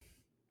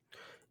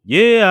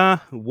Yeah,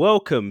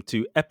 welcome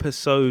to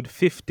episode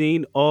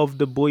 15 of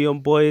the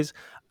Bouyon Boys.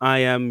 I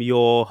am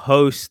your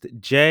host,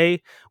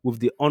 Jay, with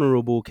the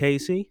Honorable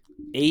Casey.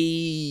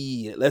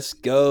 Hey, let's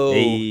go.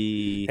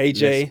 Hey, Hey let's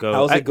Jay, go.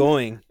 how's it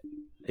going?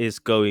 It's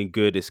going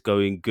good. It's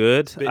going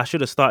good. It's I been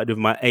should have started with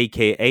my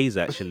AKAs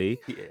actually.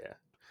 yeah.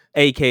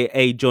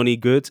 AKA Johnny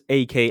Goods,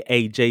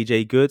 AKA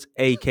JJ Goods,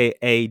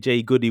 AKA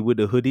J Goody with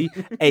a hoodie,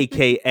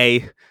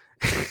 AKA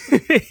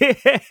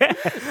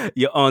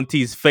your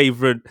auntie's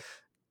favorite,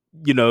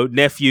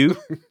 nephew.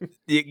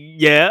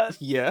 Yeah.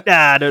 Yeah.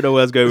 Nah, I don't know where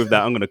I was going with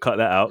that. I'm gonna cut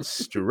that out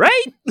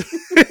straight.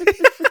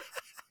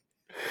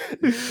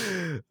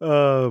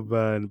 Oh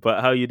man.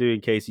 But how you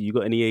doing, Casey? You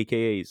got any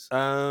AKAs?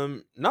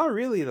 Not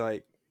really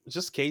like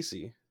just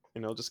Casey.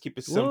 Just keep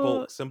it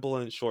simple, What? simple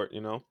and short.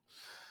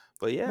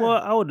 But yeah.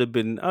 Well, I'd have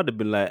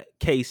been like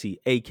Casey,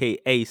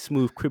 aka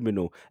Smooth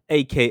Criminal,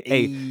 aka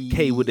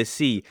K with Hey. a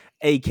C,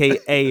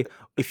 aka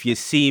if you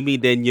see me,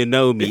 then you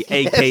know me,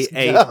 Let's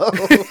aka go.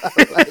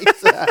 I like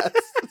that.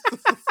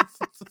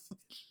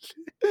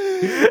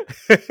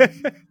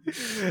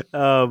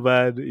 Oh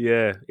man,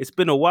 yeah. It's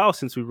been a while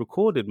since we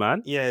recorded,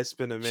 man. Yeah, it's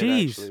been a minute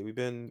Jeez. actually. We've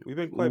been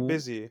quite W-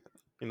 busy.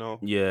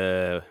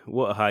 Yeah,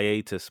 what a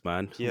hiatus,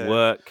 man. Yeah.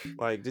 Work,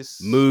 Like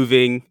this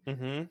moving,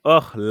 mhm.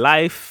 oh,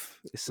 life.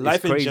 It's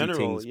Life in crazy general,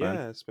 things, man.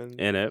 yeah, it's been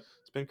You know,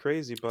 it's been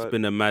crazy, it's but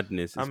been a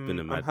madness. It's been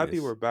a I'm happy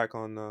madness. we're back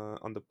on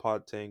the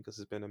pod thing because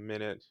it's been a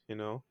minute, and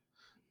we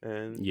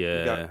got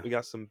Yeah. we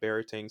got some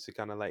bear things to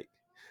kind of like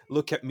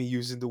look at me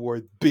using the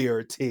word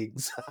bear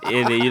things.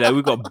 In it,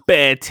 we got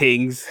bare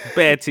things.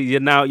 Bare things. You're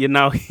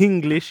now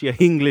English. You're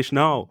English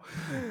now.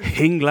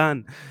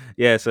 England.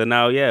 Yeah, so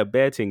now, yeah,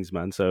 bare things,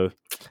 man. So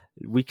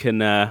we can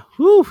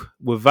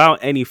without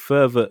any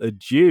further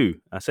ado,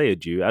 I say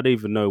ado, I don't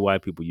even know why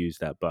people use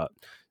that, but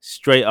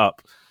straight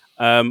up,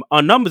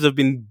 our numbers have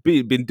been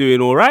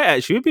doing all right,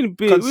 actually. We've been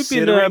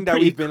Considering that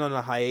pretty we've been on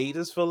a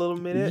hiatus for a little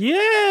minute,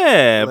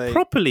 yeah, like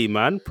properly,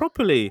 man,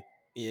 properly.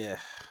 yeah,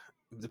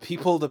 the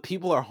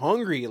people are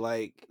hungry.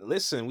 Like,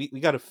 listen, we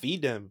got to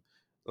feed them.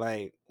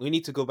 Like, we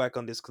need to go back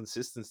on this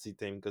consistency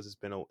thing because it's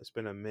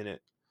been a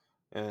minute,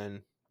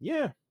 and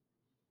yeah,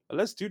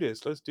 let's do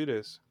this. Let's do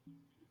this.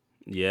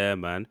 Yeah,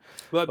 man.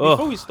 But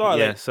before we Oh start,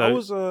 yeah, like,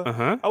 so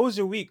uh-huh. how was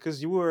your week?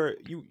 Because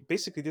you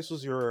basically this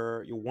was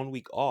your 1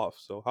 week off.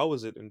 So how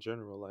was it in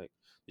general? Like,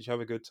 did you have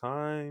a good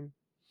time?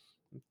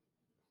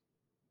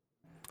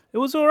 It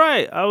was all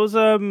right. I was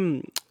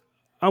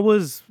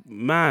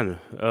man.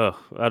 Oh,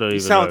 I don't You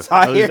even sound know.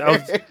 I was,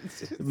 tired.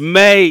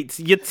 mate.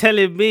 You're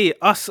telling me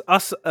us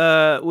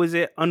was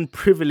it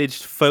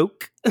unprivileged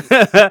folk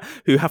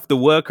who have to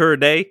work all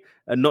day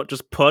and not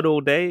just pod all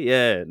day?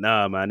 Yeah,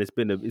 nah, man. It's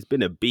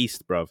been a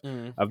beast, bruv.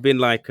 Mm, I've been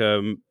like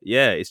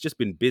yeah, it's just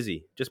been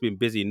busy.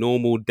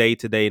 Normal day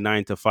to day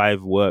 9 to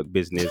 5 work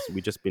business.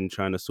 We just been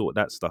trying to sort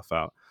that stuff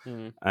out,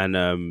 mm,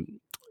 and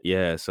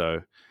yeah, so.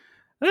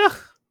 ah,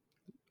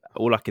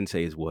 all I can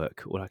say is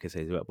work. All I can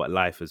say is work, but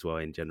life as well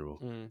in general.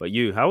 mm. But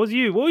you, how was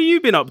you? What have you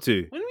been up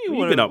to? What do you What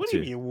mean? have you been up What do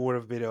you to? mean? You would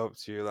have been up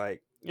to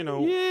like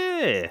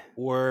Yeah,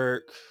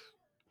 work,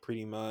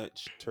 pretty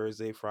much.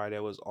 Thursday, Friday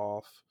was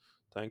off.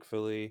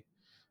 Thankfully,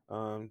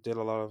 did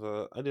a lot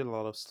of I did a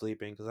lot of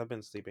sleeping because I've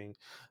been sleeping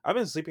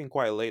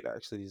quite late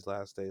actually these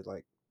last days.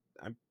 Like,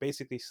 I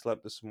basically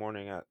slept this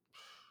morning at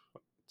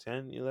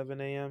 10, 11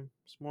 a.m.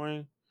 this morning.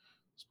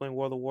 I was playing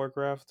World of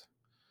Warcraft.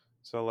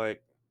 So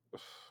like,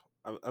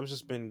 I've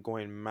just been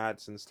going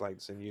mad since like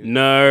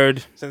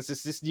nerd, since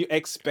this new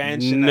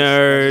expansion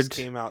that just nerd,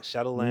 came out,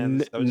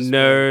 Shadowlands.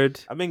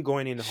 nerd. I've been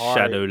going in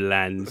hard.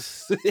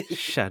 Shadowlands,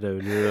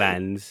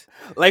 Shadowlands,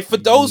 Like, for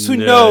those who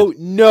nerd.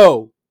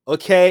 know,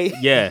 okay.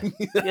 Yeah.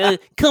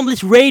 Come,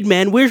 let's raid,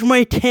 man. Where's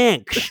my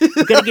tanks?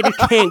 We gotta get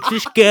your tanks.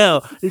 Let's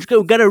go. Let's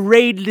go. We gotta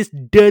raid this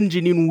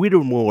dungeon in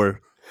Whittermore.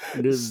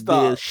 The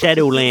Stop.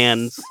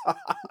 Shadowlands.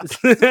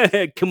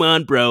 Stop. Come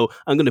on, bro.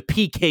 I'm gonna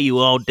PK you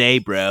all day,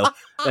 bro.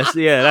 That's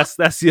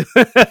your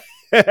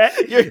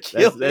You're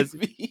killing that's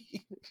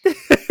me.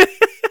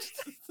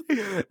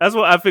 that's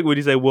what I think when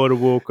you say World of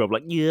Warcraft.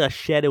 Like, yeah,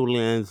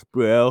 Shadowlands,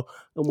 bro.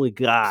 Oh my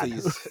god.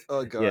 Please,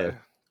 oh Yeah, god.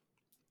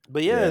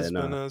 But yeah, yeah,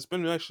 no, it's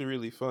been actually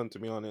really fun, to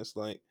be honest.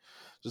 Like,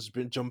 just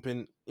been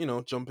jumping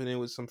in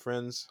with some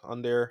friends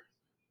on there,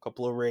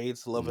 couple of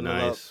raids, loving it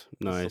up, nice,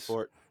 and nice,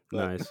 support.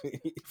 But nice.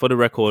 For the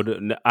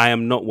record, I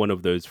am not one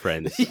of those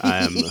friends. I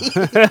am.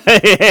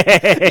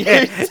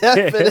 you're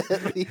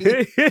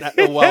definitely not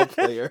a WoW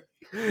player.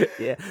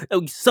 Yeah.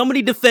 Oh,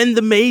 somebody defend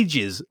the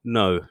mages.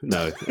 No,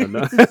 no, I'm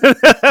not,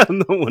 I'm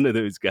not one of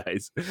those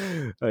guys.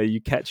 You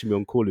catch me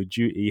on Call of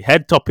Duty,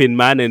 head topping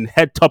man and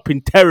head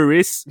topping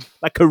terrorists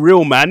like a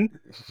real man,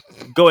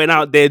 going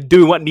out there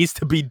doing what needs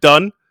to be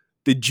done.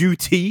 The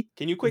duty,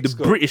 Can you quick the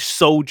scope? British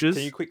soldiers.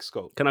 Can you quick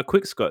scope? Can I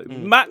quick scope?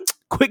 Mm. Matt,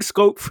 quick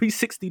scope,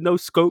 360 no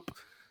scope,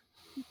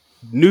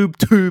 noob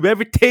tube,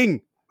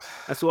 everything.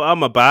 That's what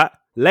I'm about.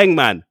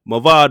 Langman,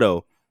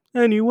 Movado.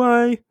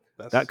 Anyway,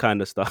 that That's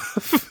kind of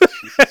stuff.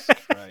 Jesus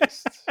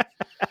Christ.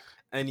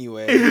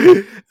 Anyway,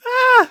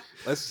 Ah,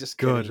 let's just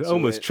get God, I into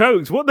almost it.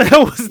 choked. What the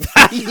hell was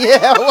that?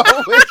 Yeah,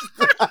 what was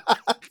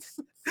that?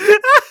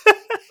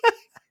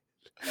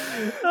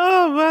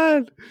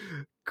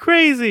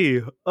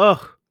 crazy.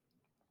 Oh,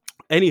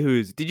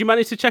 anywho's, did you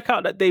manage to check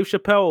out that Dave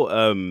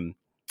Chappelle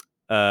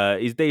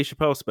his Dave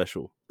Chappelle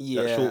special? That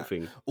Yeah. short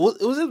thing. Well,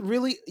 was it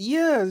really?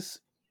 Yes.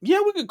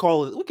 Yeah, we could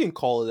call it. We can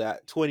call it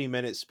that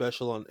 20-minute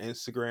special on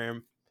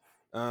Instagram.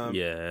 Um,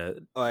 Yeah,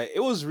 like it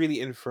was really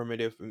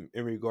informative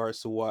in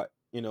regards to what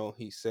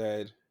he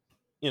said.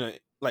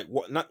 Like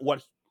what not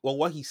what well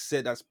what he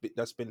said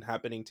that's been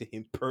happening to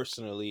him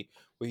personally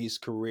with his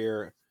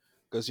career,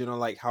 because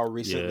like how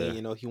recently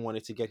yeah, he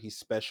wanted to get his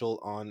special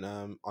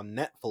on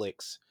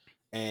Netflix,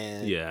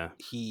 and yeah.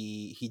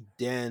 he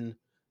then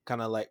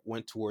kind of like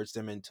went towards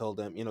them and told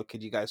them,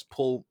 could you guys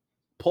pull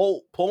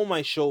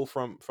my show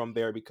from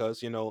there,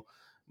 because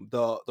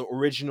the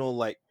original,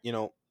 like,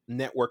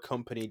 network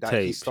company that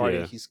he Tape,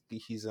 started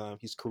yeah.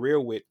 his career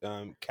with,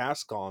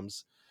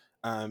 Cascoms.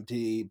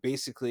 They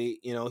basically,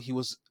 he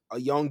was a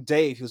young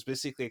Dave. He was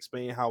basically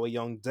explaining how a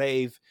young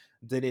Dave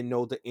didn't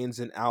know the ins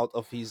and out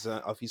of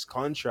his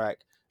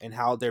contract, and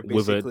how they're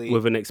basically,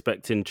 With an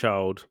expecting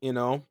child. you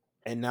know,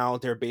 and now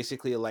they're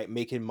basically like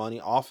making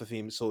money off of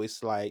him. So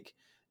it's like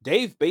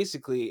Dave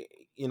basically,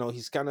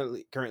 he's kind of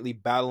currently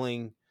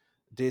battling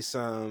this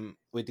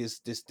with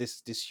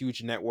this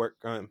huge network,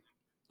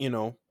 you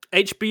know,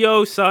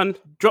 HBO, son,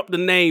 drop the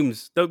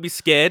names. Don't be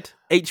scared.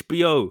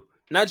 HBO.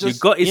 not You just,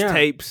 got his yeah,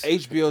 tapes.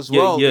 HBO as You,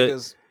 well, you,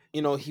 because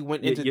he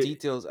went into you,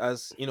 details,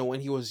 as when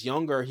he was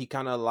younger, he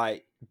kind of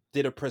like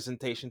did a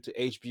presentation to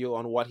HBO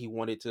on what he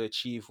wanted to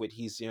achieve with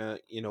his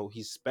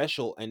his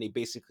special, and they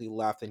basically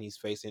laughed in his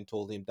face and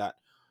told him that,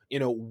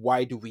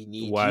 why do we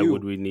need why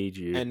would you? we need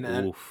you? And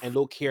Oof.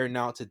 look here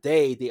now,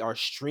 today they are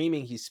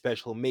streaming his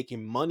special,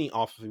 making money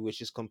off of it,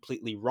 which is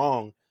completely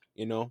wrong,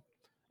 you know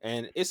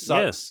and it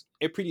Yeah, sucks.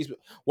 It pretty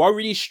What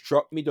really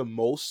struck me the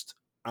most,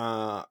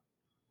 uh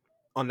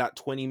on that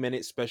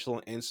 20-minute special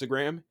on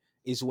Instagram,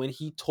 is when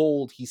he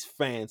told his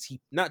fans, he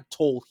not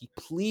told, he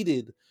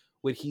pleaded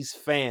with his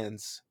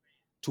fans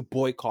to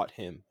boycott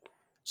him,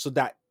 so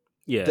that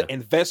the yeah. On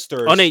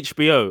investors,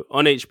 HBO.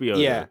 On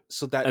HBO, yeah,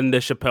 though. And the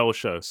Chappelle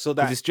show. so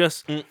Because that it's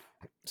just, mm,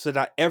 so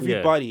that yeah.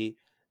 everybody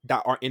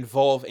that are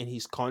involved in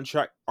his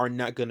contract are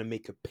not going to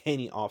make a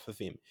penny off of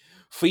him.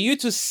 For you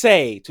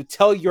to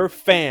tell your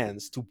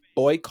fans to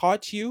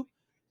boycott you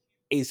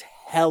is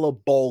hella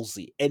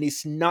ballsy, and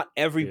it's not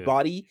Yeah.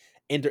 everybody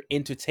in the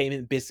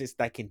entertainment business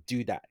that can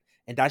do that,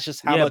 and that's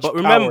just how Yeah, much but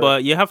power. remember,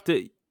 you have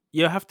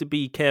to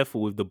be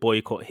careful with the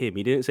boycott him.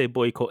 He didn't say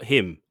boycott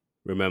him.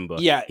 Remember,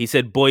 Yeah, he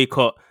said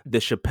boycott the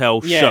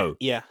Chappelle yeah, show,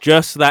 yeah,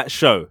 just that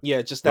show,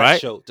 yeah, just that right?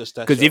 show, just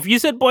that Because if show. you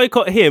said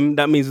boycott him,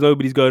 that means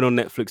nobody's going on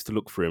Netflix to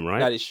look for him, right?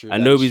 That is true,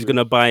 And that is nobody's true.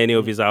 gonna buy any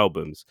of Mhm. his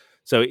albums.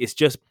 So it's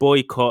just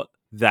boycott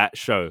that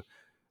show,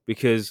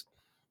 because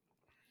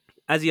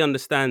as he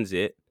understands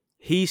it,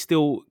 he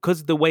still,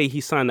 because the way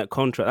he signed that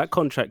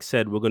contract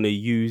said we're going to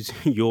use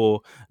your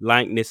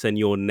likeness and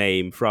your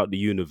name throughout the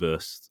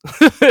universe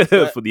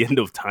that for the end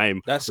of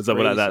time that's or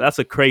something like that. crazy. That's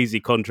a crazy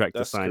contract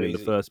to That's sign in the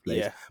crazy, first place.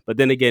 yeah. But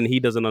then again, he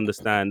doesn't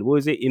understand, what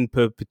was it, in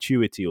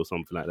perpetuity or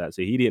something like that.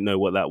 So he didn't know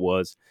what that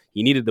was.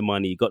 He needed the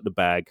money, he got the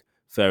bag,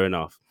 fair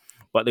enough.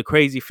 But the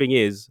crazy thing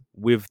is,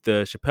 with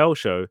the Chappelle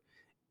show,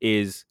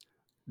 is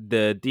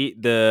the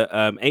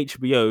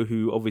HBO,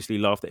 who obviously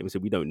laughed at him and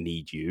said, "We don't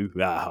need you,"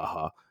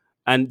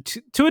 and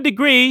to a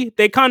degree,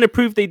 they kind of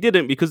proved they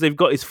didn't, because they've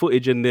got his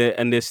footage, and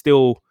they're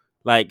still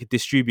like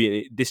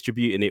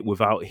distributing it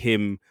without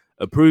him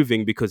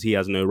approving, because he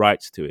has no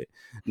rights to it.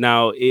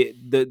 Now,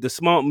 the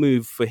smart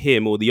move for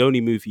him, or the only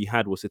move he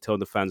had, was to tell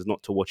the fans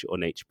not to watch it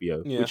on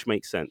HBO, Yeah, which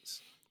makes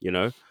sense, you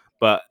know.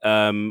 But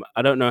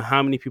I don't know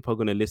how many people are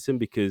going to listen,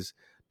 because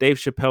Dave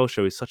Chappelle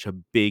show is such a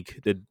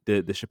big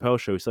the Chappelle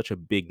show is such a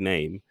big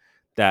name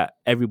that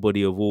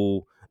everybody of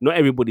all not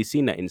everybody's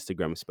seen that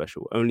Instagram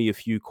special. Only a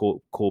few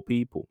core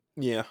people.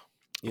 yeah,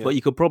 yeah. But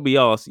you could probably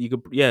ask,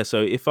 yeah.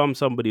 So if I'm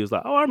somebody who's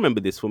like, oh, I remember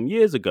this from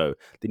years ago,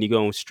 then you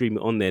go and stream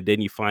it on there. Then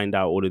you find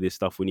out all of this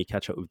stuff when you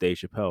catch up with Dave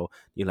Chappelle.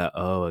 You're like,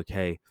 oh,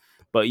 okay.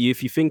 But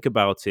if you think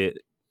about it,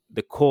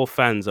 the core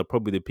fans are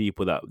probably the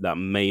people that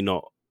may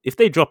not. If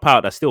they drop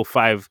out, that's still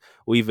 5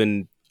 or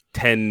even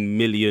 10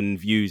 million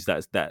views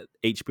that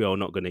HBO are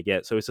not going to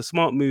get. So it's a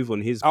smart move on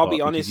his I'll be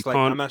part, because honest, like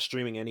I'm not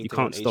streaming you anything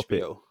on can't stop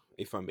it. HBO,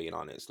 if I'm being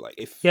honest. Like,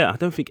 if Yeah, I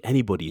don't think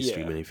anybody is yeah,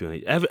 streaming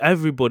anything.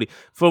 Everybody,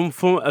 from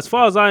as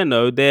far as I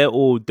know, they're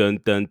all dun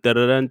dun dun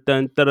dun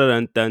dun dun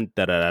dun dun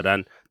dun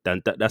dun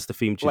dun. That's the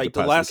theme tune to like the Pirates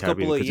of the last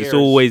Caribbean, couple of because it's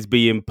years, always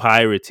being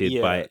pirated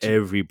yeah. by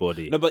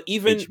everybody. No, but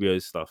even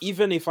HBO stuff.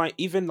 even if I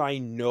even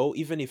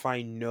if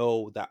I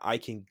know that I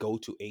can go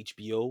to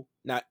HBO,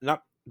 not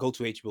go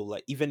to HBO,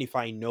 like even if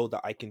I know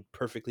that I can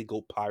perfectly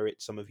go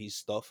pirate some of his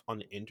stuff on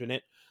the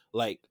internet,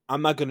 like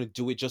I'm not gonna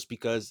do it just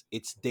because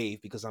it's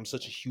Dave, because I'm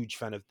such a huge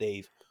fan of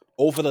Dave.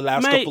 Over the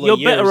last Mate, couple of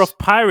you're better years, off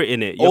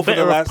pirating it. You're over the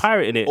better off last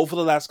pirating it. over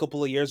the last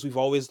couple of years, we've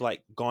always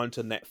like gone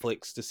to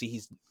Netflix to see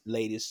his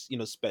latest,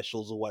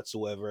 specials or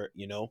whatsoever.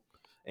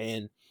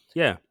 And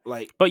Yeah.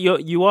 like But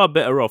you are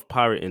better off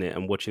pirating it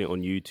and watching it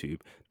on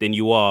YouTube than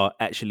you are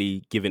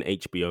actually giving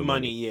HBO money,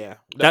 money. yeah,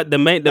 The that is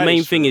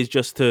main thing true. is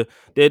just to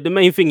the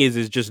main thing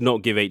is just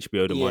not give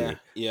HBO the Yeah, money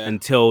yeah.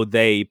 until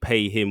they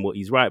pay him what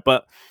he's right.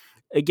 But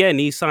again,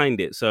 he signed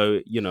it, so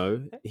you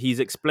know he's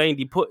explained.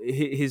 He put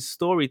his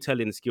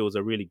storytelling skills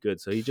are really good,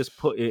 so he just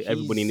put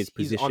everybody in his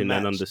He's position and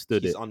unmatched.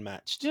 understood He's it.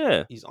 unmatched.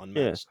 Yeah, He's yeah.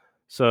 unmatched.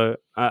 So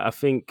I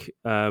think,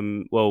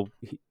 well,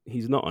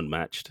 he's not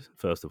unmatched.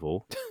 First of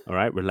all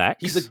right,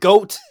 He's a relax.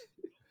 goat.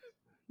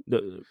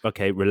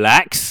 Okay,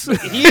 relax. No,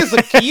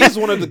 he is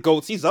one of the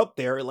goats. He's up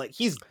there. Like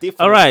he's All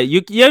different. right,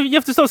 you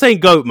have to stop saying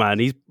goat, man.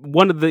 He's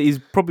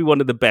probably one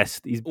of the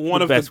best. He's the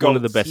One of the best, one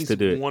of the goats. best He's to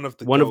do it. one of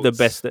the One of the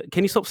goats. best.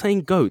 Can you stop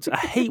saying goats? I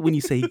hate when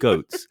you say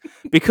goats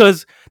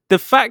because the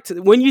fact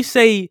when you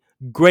say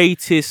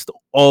greatest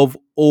of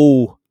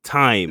all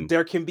time,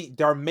 There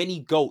are many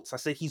goats. I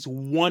said he's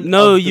one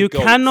no, of the you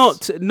goats.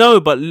 cannot. No,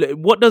 but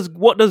what does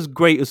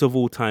greatest of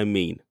all time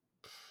mean?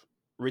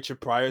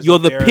 Richard Pryor's You're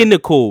up the there.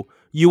 pinnacle.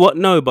 You are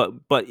no, but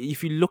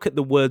if you look at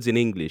the words in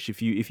English,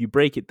 if you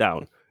break it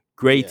down, Yeah.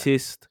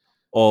 greatest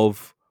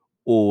of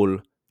all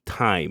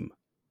time.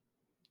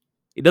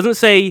 It doesn't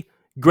say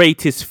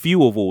greatest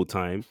few of all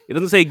time. It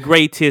doesn't say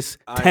greatest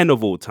I 10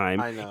 of all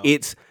time. I know.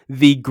 It's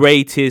the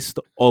greatest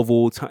of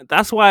all time.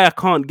 That's why I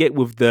can't get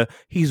with the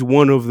he's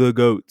one of the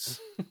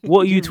goats.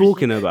 What are you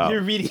talking You about?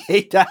 really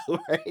hate that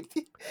word.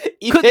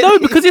 Even No,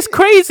 because it's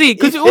crazy.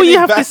 Because all even you in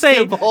have to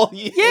say, basketball,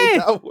 you hate yeah,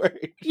 that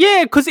word.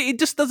 yeah, because it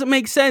just doesn't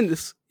make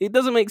sense. It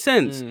doesn't make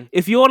sense. Mm,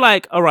 If you're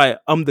like, all right,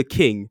 I'm the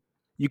king,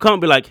 you can't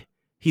be like,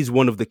 he's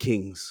one of the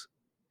kings.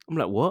 I'm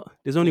like, what?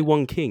 There's only yeah,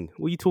 one king.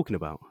 What are you talking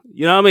about?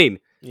 You know what I mean?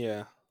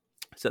 yeah.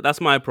 So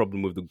that's my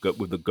problem with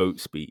the goat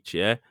speech.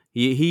 Yeah,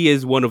 he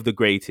is one of the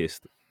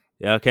greatest.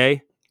 Yeah,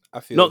 okay, I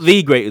not feels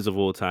the greatest of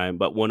all time,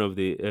 but one of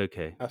the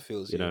okay. I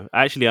feels You you. know,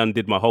 I actually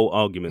undid my whole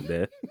argument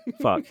there.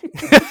 Fuck.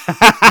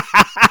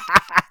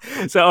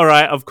 So all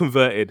right, I've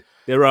converted.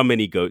 There are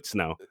many goats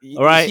now.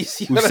 All right, You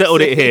see we've what I'm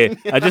settled it here.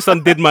 saying? I just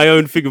undid my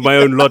own thing with my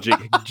own logic.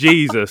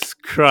 Jesus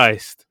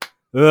Christ.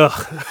 Ugh.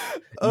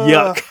 uh,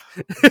 Yuck.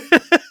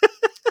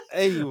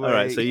 All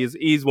right, so anyway,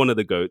 he's one of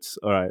the goats.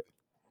 All right.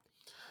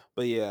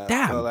 but yeah, but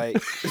Damn.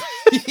 like,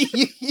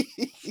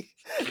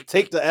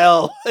 take the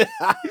L.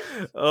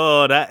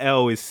 Oh, that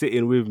L is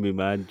sitting with me,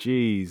 man.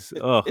 Jeez.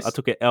 Oh, I It's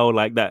took an L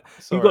like that.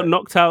 it's You all got right.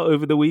 knocked out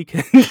over the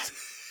weekend.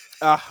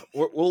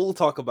 We'll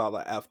talk about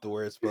that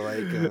afterwards. But like,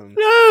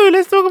 No,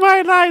 let's talk about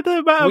it like the we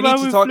need man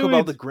to with talk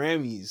about the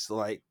fluids. Grammys.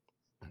 Like,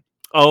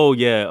 Oh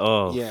yeah.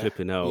 Oh, yeah,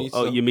 flipping we hell. need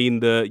Oh,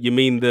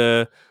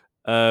 to.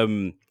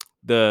 um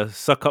the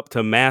suck up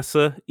to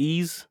massa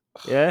ease.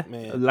 Yeah,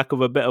 Man, lack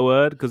of a better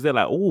word, because they're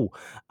like, oh,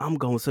 I'm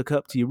gonna suck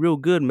up to you real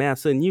good,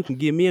 massa, and you can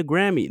give me a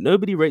Grammy.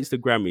 Nobody rates the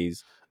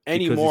Grammys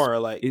because anymore.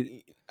 Like,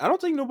 it, I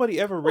don't think nobody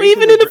ever or rated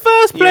even the. in the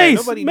first Yeah, place.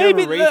 nobody never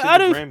Maybe rated I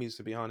the don't. Grammys.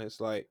 To be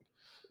honest, like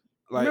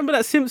Remember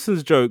that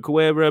Simpsons joke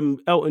where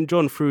Elton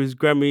John threw his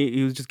Grammy,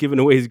 he was just giving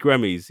away his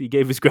Grammys. He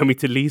gave his Grammy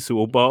to Lisa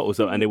or Bart or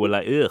something, and they were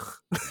like, ugh.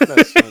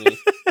 that's funny.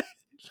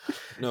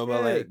 No, but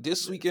Yeah, like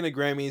this weekend of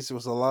Grammys, it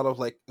was a lot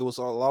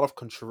of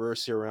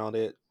controversy around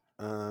it.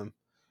 Um,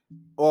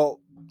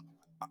 well,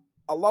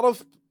 a lot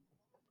of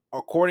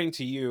according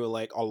to you,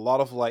 like a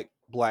lot of like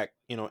black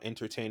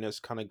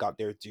entertainers kind of got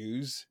their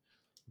dues,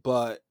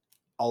 but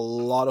a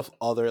lot of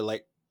other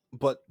like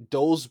but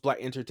those black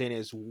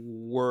entertainers,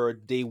 were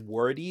they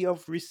worthy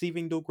of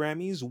receiving the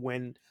Grammys?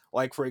 When,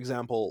 like, for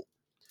example,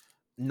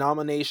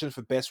 nomination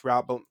for best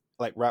rap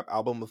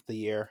album of the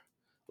year,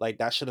 like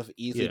yeah. that should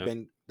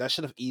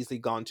have easily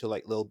gone to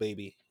like Lil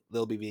Baby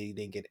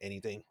didn't get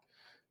anything.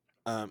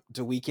 The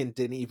Weeknd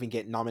didn't even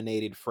get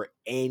nominated for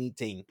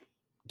anything.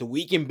 The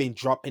Weeknd been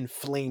dropping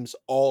flames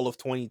all of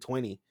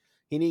 2020.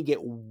 He didn't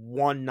get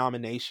one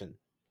nomination,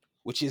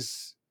 which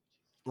is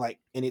like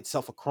in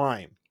itself a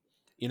crime.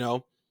 You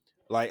know,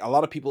 like a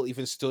lot of people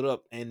even stood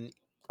up, and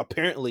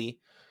apparently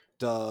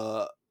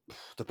the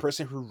the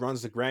person who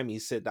runs the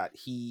Grammys said that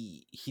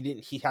he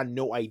had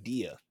no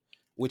idea,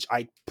 which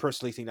I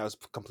personally think that was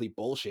complete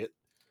bullshit.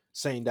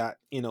 Saying that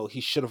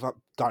he should have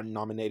gotten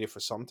nominated for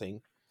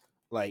something,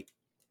 like,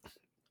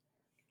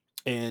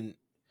 and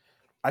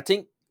I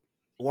think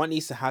what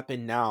needs to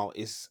happen now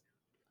is,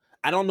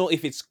 I don't know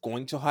if it's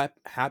going to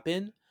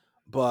happen,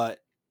 but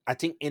I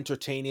think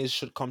entertainers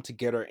should come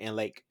together and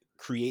like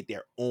create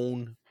their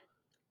own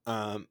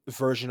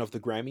version of the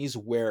Grammys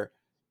where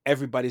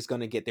everybody's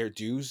gonna get their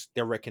dues,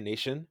 their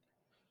recognition.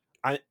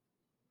 I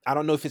I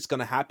don't know if it's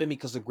gonna happen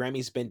because the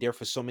Grammys been there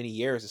for so many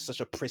years. It's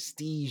such a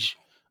prestige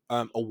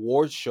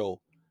award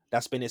show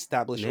that's been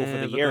established over the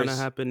Never gonna years,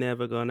 happen,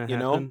 never gonna you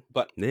know. happen.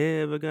 But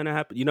Never gonna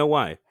happen. You know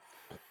why?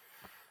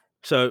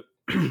 So,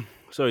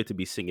 sorry to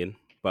be singing,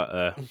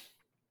 but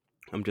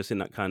I'm just in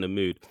that kind of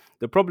mood.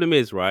 The problem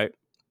is, right?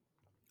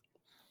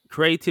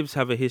 Creatives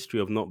have a history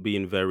of not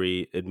being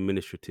very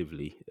administrative.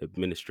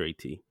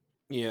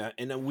 yeah,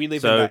 and then we live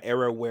in So, that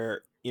era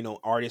where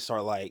artists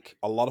are like,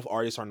 a lot of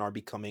artists are now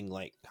becoming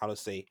like, how to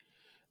say,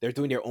 they're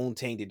doing their own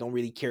thing. They don't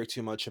really care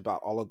too much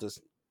about all of this.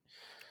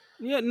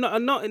 Yeah,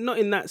 not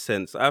in that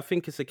sense. I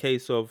think it's a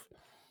case of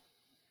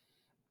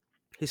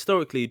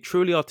historically,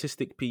 truly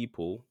artistic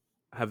people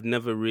have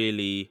never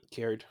really,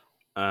 Cared.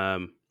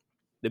 um,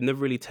 they've never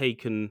really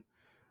taken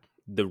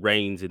the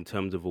reins in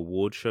terms of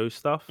award show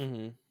stuff.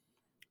 Mm-hmm.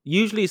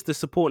 Usually, it's the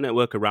support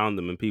network around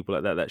them and people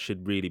like that that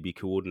should really be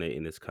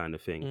coordinating this kind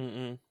of thing,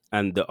 Mm-mm.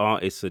 and the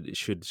artists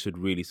should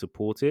really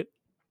support it.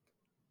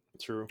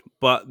 True.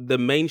 But the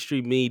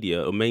mainstream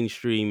media or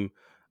mainstream,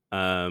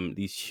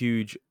 these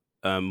huge,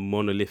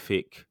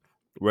 monolithic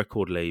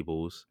record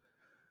labels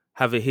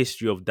have a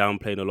history of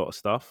downplaying a lot of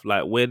stuff.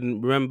 Like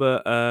when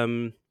remember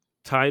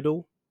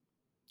Tidal,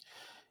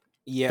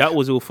 Yeah. that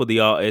was all for the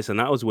artists, and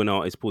that was when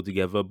artists pulled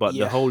together. But the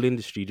Yeah. whole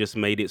industry just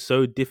made it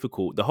so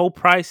difficult. The whole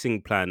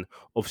pricing plan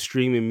of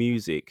streaming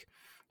music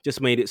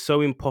just made it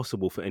so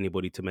impossible for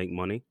anybody to make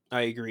money.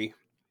 I agree.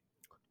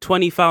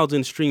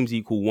 20,000 streams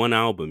equal one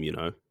album,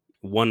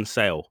 one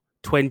sale.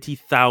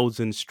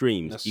 20,000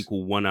 streams That's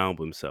equal one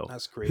album sale.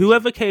 that's crazy.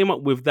 Whoever came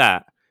up with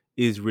that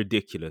is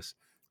ridiculous.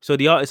 So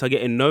the artists are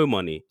getting no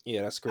money.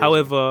 Yeah, that's crazy.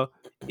 However,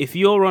 if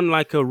you're on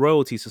like a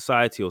royalty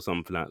society or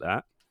something like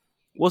that,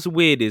 what's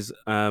weird is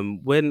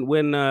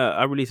when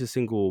I released a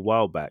single a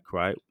while back,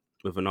 right,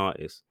 with an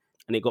artist,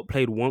 and it got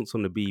played once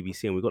on the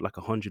BBC, and we got like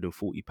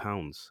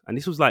 £140, and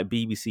this was like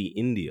BBC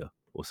India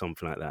or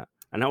something like that,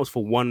 and that was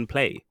for one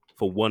play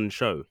for one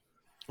show.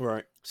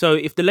 Right. So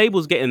if the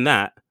label's getting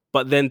that,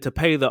 but then to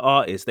pay the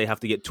artist they have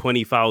to get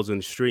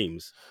 20,000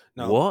 streams,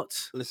 Now,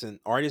 what? listen,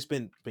 artists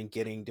been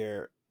getting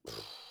their.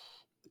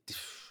 I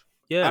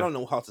Yeah, don't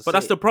know how to but say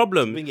that's the it. It's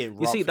problem. been getting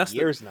You see, robbed for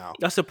years now.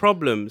 that's the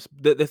problem.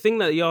 The thing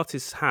that the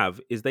artists have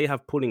is they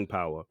have pulling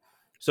power.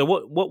 So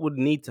what would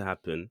need to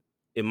happen,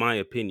 in my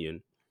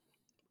opinion,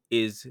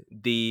 is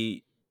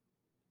the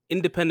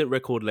independent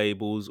record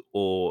labels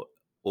or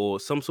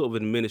some sort of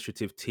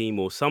administrative team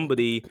or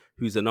somebody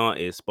who's an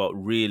artist, but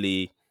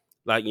really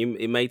like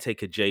it may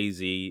take a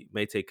Jay-Z,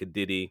 may take a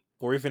Diddy.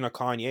 Or even a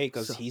Kanye,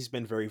 because So he's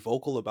been very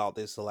vocal about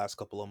this the last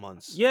couple of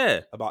months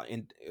yeah, about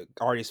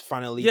artists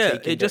finally yeah.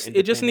 taking their It just needs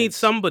independence.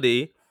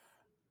 somebody.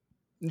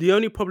 The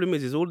only problem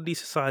is all of these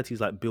societies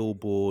like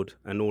Billboard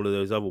and all of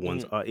those other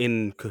ones Mhm. are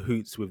in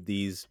cahoots with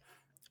these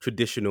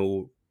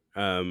traditional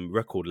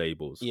record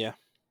labels. Yeah,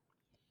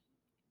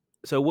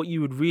 So what you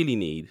would really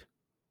need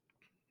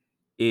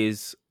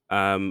is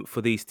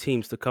for these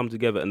teams to come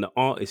together, and the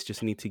artists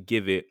just need to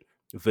give it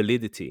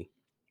validity.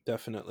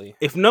 definitely.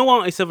 If no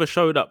artist ever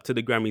showed up to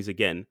the Grammys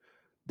again,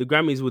 the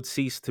Grammys would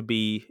cease to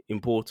be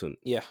important,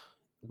 Yeah,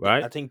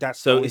 right? I think that's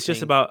the So only it's just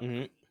thing. about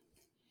Mhm.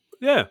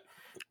 yeah,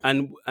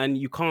 and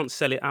you can't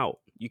sell it out.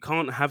 You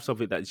can't have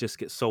something that just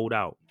gets sold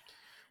out.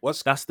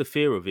 What's That's the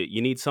fear of it.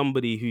 You need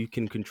somebody who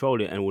can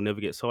control it and will never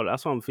get sold.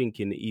 That's what I'm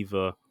thinking.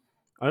 Either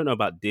I don't know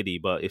about Diddy,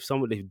 but if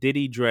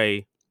Diddy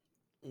Dre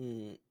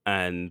mm,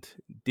 and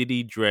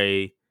Diddy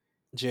Dre,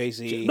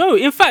 Jay-Z? no,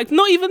 in fact,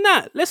 not even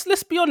that.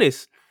 Let's be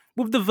honest.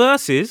 With the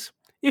verses,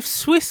 if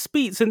Swiss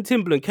Beats and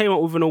Timbaland came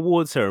up with an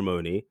award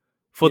ceremony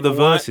for You the know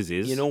what? verses, You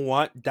is know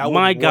what? That would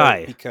my work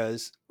guy.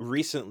 because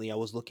recently I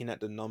was looking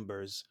at the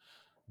numbers.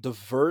 The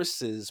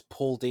verses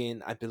pulled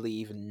in, I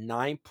believe,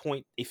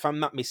 if I'm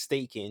not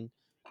mistaken,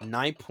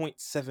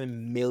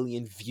 9.7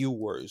 million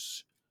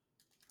viewers.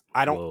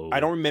 I don't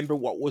Whoa. remember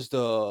what was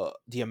the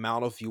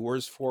amount of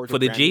viewers for the For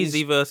the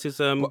Jeezy Grammys, versus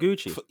but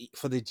Gucci.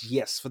 for the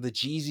yes, for the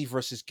Jeezy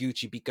versus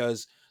Gucci,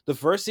 because the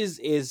verses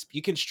is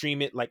you can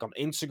stream it like on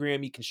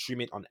Instagram, you can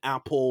stream it on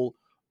Apple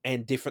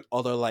and different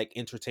other like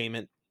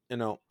entertainment,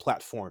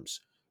 platforms.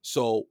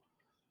 So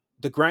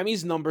the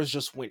Grammys numbers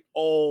just went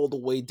all the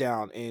way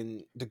down,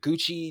 and the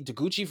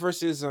Gucci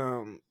versus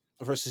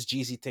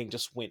Jeezy thing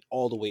just went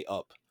all the way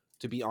up.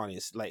 To be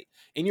honest, like,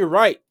 and you're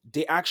right,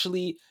 they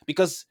actually,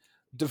 because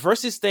the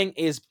versus thing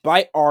is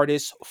by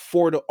artists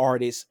for the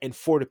artists and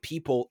for the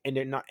people, and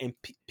they're not, and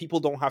people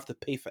don't have to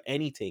pay for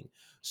anything.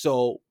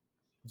 So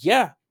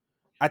yeah,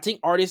 I think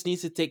artists need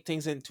to take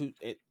things into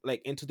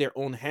their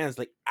own hands,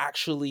 like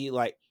actually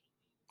like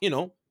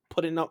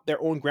putting up their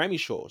own Grammy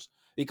shows.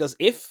 Because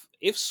if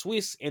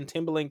Swiss and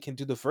Timbaland can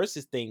do the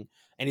versus thing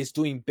and is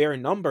doing bare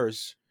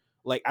numbers,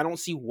 like I don't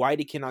see why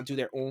they cannot do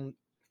their own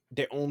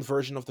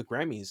version of the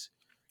Grammys.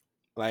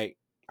 Like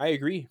I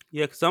agree.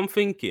 Yeah, because I'm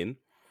thinking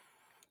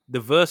the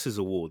versus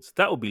awards.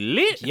 That would be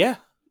lit. Yeah,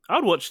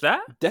 I'd watch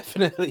that.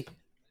 definitely,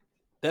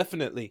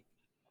 definitely.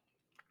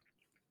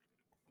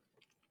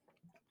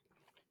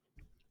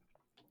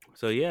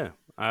 So yeah.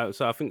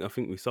 So I think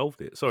we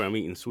solved it. Sorry, I'm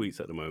eating sweets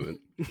at the moment.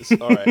 It's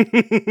all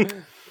right.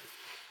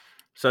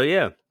 So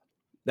yeah,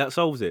 that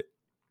solves it.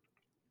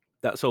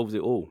 That solves it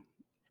all.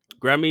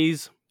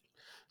 Grammys,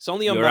 It's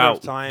only a you're matter of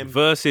out. time.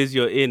 Versus,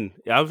 you're in.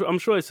 Yeah, I'm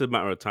sure it's a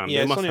matter of time. Yeah,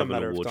 They it's must only a have an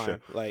matter of award show.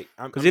 time. Like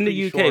Because I'm in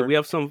the pretty UK sure. we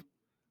have some.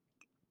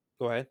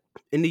 Go ahead.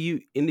 In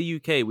the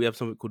UK we have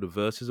something called the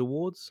Versus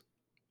Awards.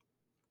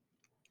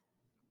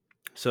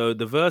 So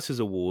the Versus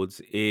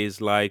Awards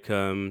is like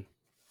not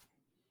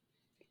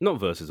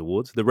Versus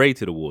Awards, the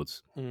Rated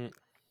Awards. Mm,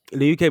 In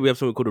the UK we have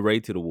something called the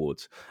Rated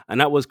Awards, and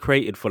that was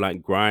created for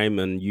like grime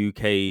and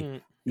UK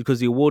mm. because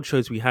the award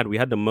shows we had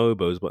the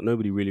Mobos, but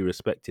nobody really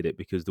respected it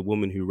because the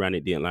woman who ran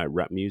it didn't like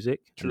rap music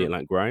and didn't True.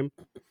 like grime.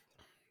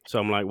 So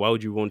I'm like, why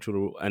would you want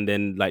to? And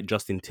then like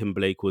Justin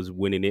Timberlake was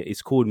winning it.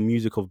 It's called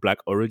Music of Black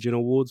Origin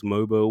Awards,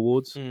 Mobo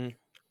Awards. Mm,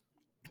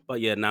 But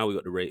yeah, now we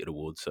got the Rated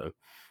Awards, so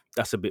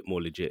that's a bit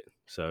more legit.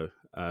 So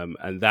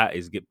and that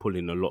is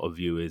pulling a lot of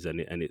viewers,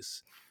 and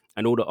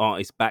all the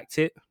artists backed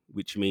it,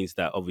 which means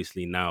that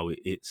obviously now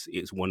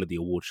it's one of the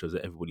award shows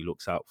that everybody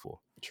looks out for.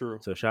 true.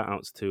 So shout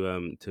outs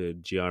to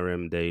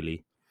GRM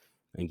Daily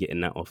and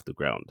getting that off the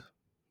ground.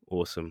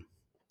 Awesome.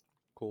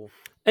 Cool.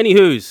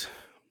 Anywho's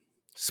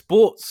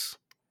sports.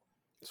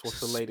 So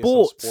what's the latest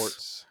on Sports.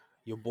 sports?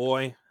 Your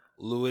boy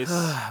Lewis.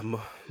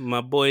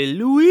 My boy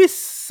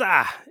Luis.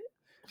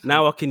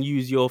 Now I can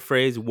use your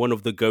phrase, one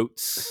of the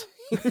goats.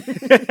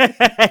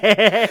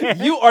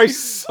 You are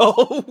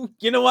so.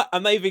 You know what?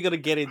 I'm not even gonna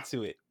get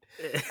into it.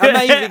 I'm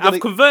not even gonna. I've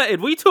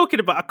converted. What are you talking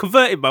about? I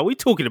converted, man. What are you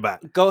talking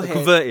about? Go I ahead.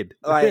 converted.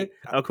 Like-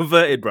 I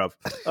converted, bruv.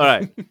 All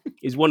right.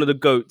 He's one of the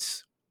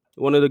goats.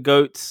 One of the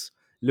goats.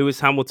 Lewis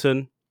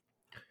Hamilton,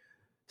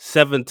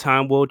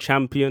 7-time world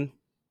champion.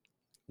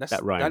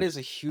 That rhymes. That is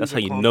a huge. That's how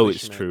you know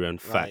it's accomplishment. true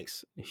and Like,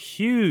 facts.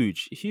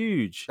 Huge.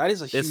 that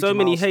is a. There's huge so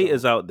many milestone.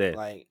 haters out there.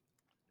 Like,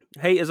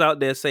 Haters out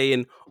there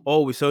saying,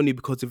 "Oh, it's only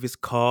because of his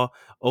car.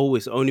 Oh,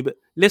 it's only." But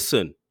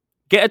listen,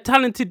 get a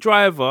talented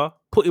driver,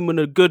 put him in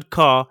a good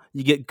car,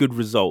 you get good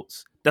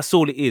results. That's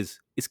all it is.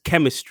 It's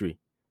chemistry,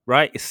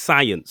 right? It's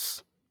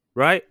science,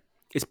 right?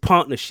 It's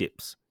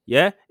partnerships.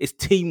 Yeah, it's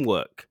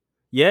teamwork.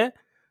 Yeah,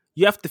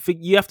 you have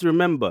to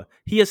remember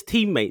he has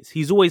teammates.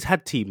 He's always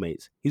had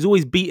teammates. He's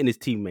always beaten his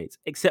teammates,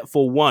 except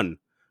for one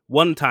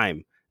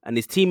time, and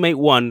his teammate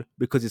won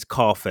because his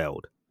car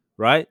failed.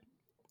 Right?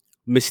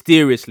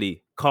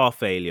 Mysteriously, car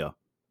failure.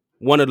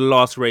 One of the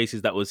last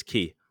races that was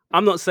key.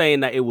 I'm not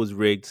saying that it was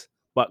rigged,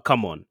 but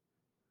come on.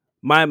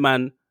 My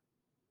man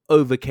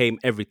overcame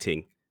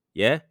everything.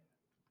 Yeah?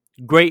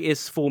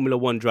 Greatest Formula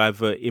 1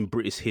 driver in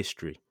British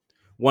history.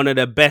 One of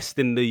the best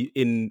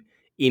in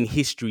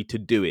history to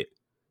do it.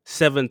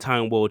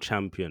 7-time world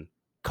champion.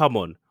 Come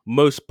on.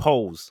 Most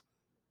poles.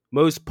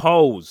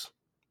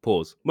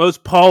 Pause.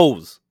 Most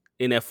poles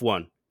in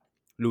F1.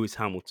 Lewis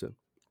Hamilton.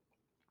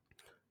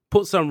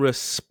 Put some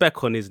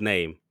respect on his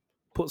name.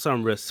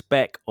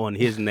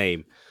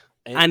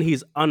 And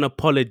he's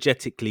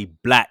unapologetically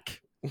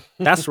black.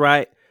 That's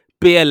right.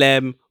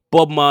 BLM,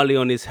 Bob Marley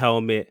on his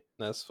helmet.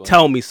 that's funny.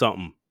 Tell me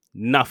something.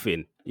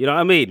 Nothing. You know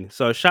what I mean?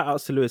 So shout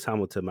outs to Lewis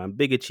Hamilton, man.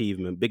 Big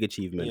achievement.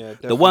 Yeah,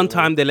 The one definitely.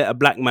 time they let a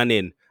black man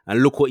in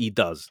and look what he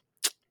does.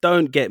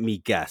 Don't get me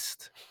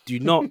gassed. Do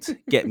not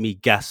get me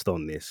gassed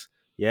on this.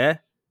 Yeah?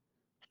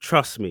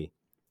 Trust me.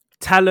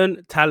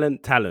 Talent.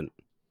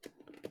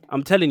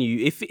 I'm telling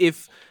you, if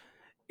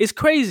it's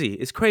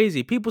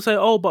crazy. People say,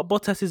 "Oh, but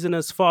Bottas isn't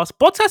as fast."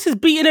 Bottas is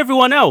beating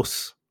everyone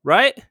else,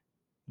 right?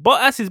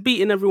 Bottas is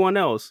beating everyone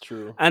else.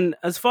 True. And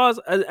as far as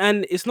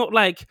and it's not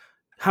like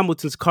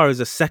Hamilton's car is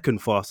a second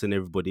faster than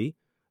everybody.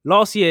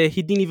 Last year,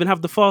 he didn't even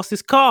have the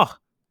fastest car.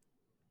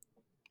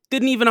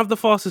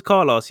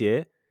 Last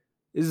year.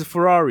 This is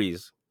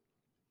Ferraris.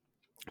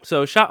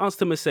 So shout outs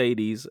to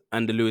Mercedes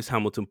and the Lewis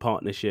Hamilton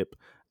partnership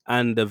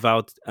and the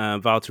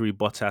Valtteri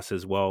Bottas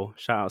as well.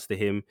 Shout outs to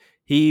him.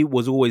 He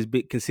was always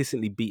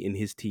consistently beating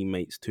his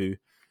teammates too.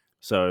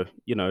 So,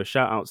 you know,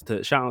 shout outs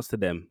to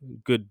them.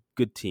 Good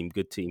team.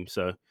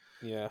 So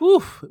Yeah.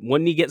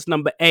 when he gets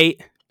number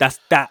 8, that's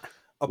that.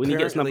 When he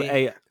gets number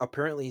 8.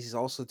 Apparently, he's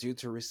also due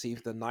to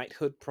receive the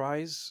knighthood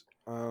prize.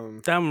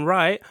 Damn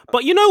right.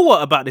 But you know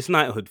what about this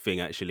knighthood thing,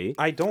 actually?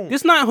 I don't.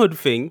 This knighthood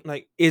thing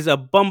Like, is a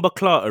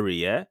bumberclattery,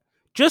 yeah?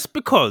 Just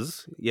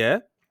because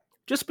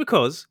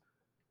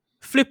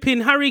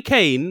flipping Harry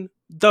Kane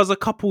does a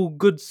couple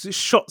good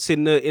shots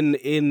in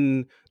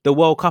the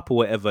World Cup or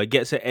whatever,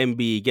 gets an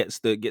MB, gets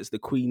the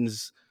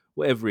Queen's,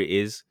 whatever it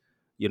is,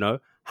 you know.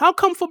 How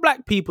come for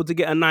black people to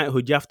get a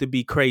knighthood you have to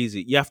be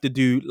crazy? You have to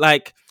do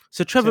like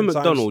Trevor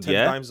McDonald, 10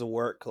 yeah? times the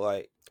work,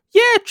 like.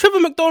 Yeah, Trevor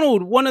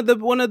McDonald, one of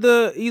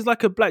the he's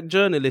like a black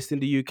journalist in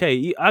the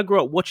UK. I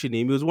grew up watching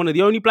him. He was one of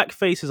the only black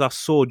faces I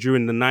saw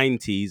during the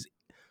 90s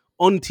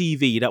on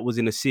TV that was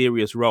in a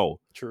serious role.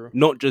 True.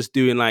 Not just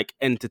doing like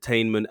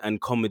entertainment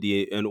and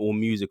comedy and or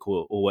music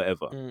or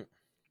whatever.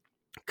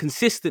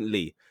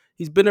 Consistently,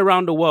 he's been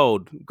around the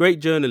world. Great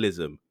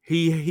journalism.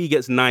 He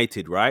gets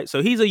knighted, right?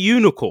 So he's a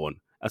unicorn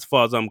as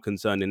far as I'm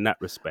concerned in that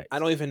respect. I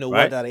don't even know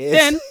right? what that is.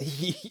 Then,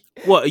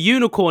 what a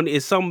unicorn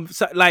is some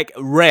like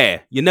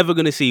rare. You're never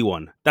gonna see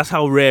one. That's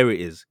how rare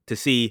it is to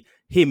see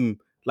him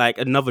like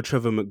another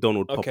Trevor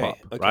McDonald pop up,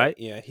 right?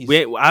 Yeah,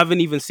 I haven't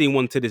even seen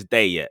one to this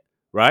day yet,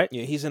 right?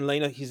 Yeah, he's in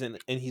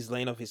his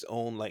lane of his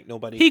own. Like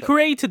nobody. He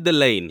created the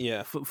lane.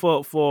 Yeah.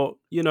 For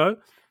you know.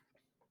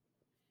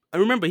 And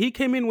remember, he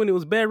came in when it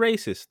was bare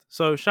racist.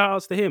 So shout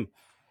outs to him.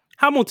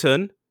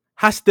 Hamilton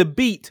has to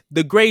beat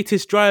the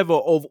greatest driver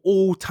of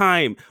all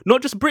time.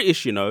 Not just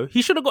British, you know.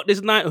 He should have got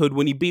this knighthood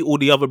when he beat all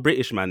the other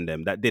British man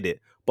them that did it.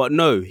 But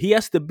no, he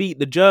has to beat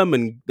the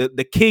German,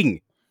 the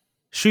king,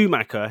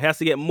 Schumacher. He has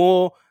to get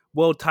more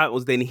world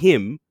titles than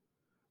him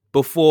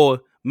before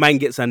man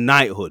gets a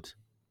knighthood.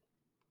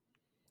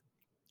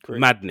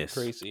 Madness.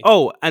 Crazy.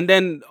 Oh, and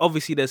then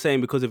obviously they're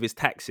saying because of his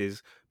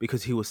taxes,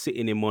 because he was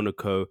sitting in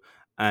Monaco,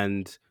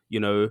 and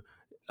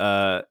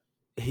uh,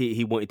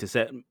 he wanted to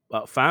set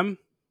up. Fam,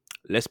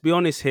 let's be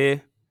honest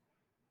here.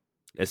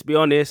 Let's be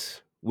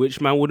honest.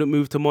 Which man wouldn't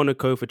move to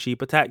Monaco for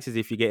cheaper taxes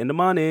if you're getting the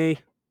money?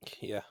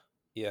 Yeah,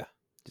 yeah.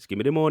 Just give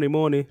me the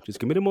money. Just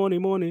give me the money.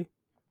 Because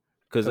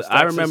Because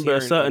I taxes remember here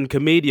a in certain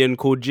comedian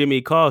called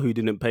Jimmy Carr who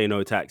didn't pay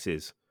no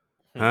taxes.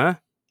 hmm, Huh?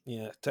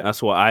 yeah,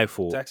 That's what I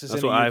thought. taxes in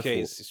That's the what I UK thought.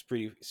 is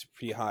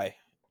pretty high.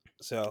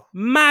 So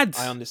Mad.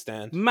 I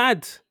understand.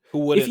 Mad. Who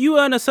If wouldn't? you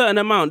earn a certain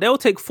amount, they'll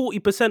take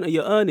 40% of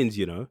your earnings,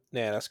 Yeah,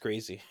 that's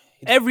crazy.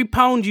 Every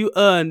pound you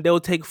earn, they'll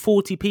take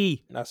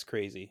 40p. That's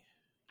crazy.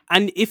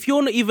 And if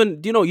you're not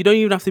even, you don't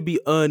even have to be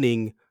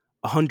earning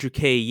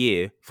 100k a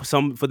year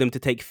for them to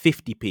take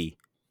 50p.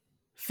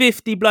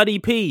 50 bloody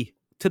p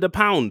to the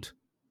pound.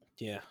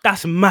 Yeah,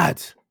 That's mad.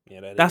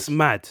 yeah, that That's is.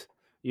 mad.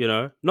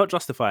 Not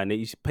justifying it.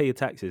 You should pay your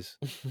taxes.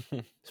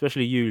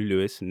 Especially you,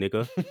 Lewis,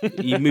 nigga.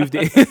 He moved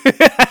it.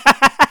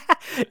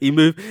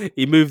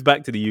 he moved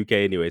back to the UK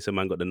anyway, so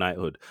man got the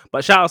knighthood.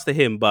 But shout outs to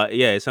him. But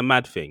yeah, it's a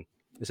mad thing.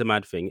 It's a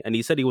mad thing. And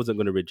he said he wasn't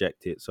going to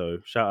reject it. So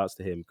shout outs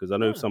to him. Because I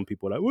know Huh. some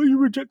people are like, well, you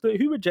reject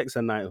it. Who rejects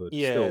a knighthood?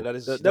 Yeah, Still. The that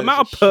is amount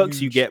a of perks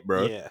you huge. get,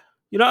 bro. Yeah,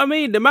 You know what I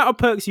mean? The amount of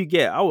perks you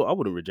get. I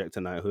wouldn't reject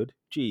a knighthood.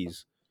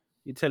 Jeez.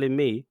 You're telling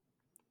me?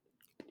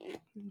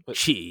 but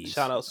Jeez.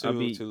 shout out I'll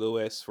be, to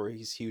Lewis for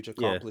his huge yeah.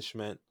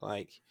 accomplishment.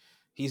 Like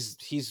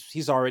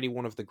he's already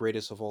one of the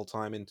greatest of all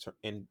time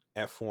in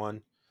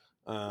F1.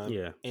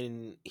 Yeah.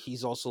 And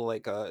he's also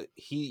like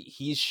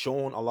he's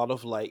shown a lot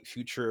of like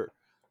future,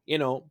 you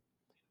know,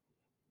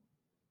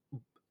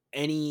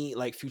 any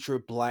like future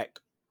black,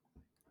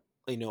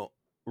 you know,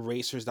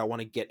 racers that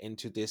want to get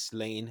into this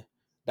lane,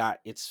 that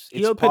He it's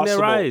opened their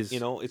possible, eyes.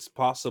 it's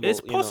possible,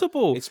 It's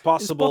possible. it's It's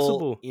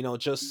possible,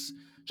 possible.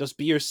 just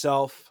be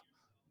yourself,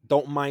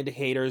 don't mind the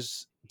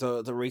haters,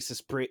 the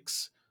racist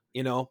pricks,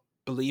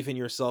 believe in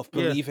yourself,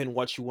 Yeah. believe in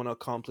what you want to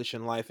accomplish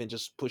in life, and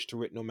just push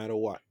through it no matter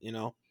what,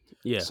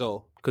 Yeah.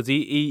 so Because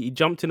he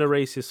jumped in a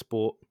racist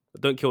sport. I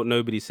don't care what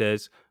nobody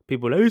says.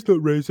 People are like, it's not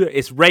racist.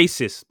 It's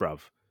racist, bruv.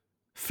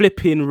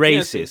 Flipping yes,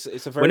 racist.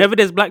 it's a very Whenever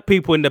there's black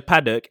people in the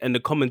paddock and the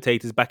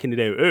commentators back in the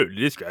day, oh,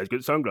 this guy's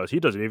got sunglasses. He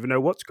doesn't even know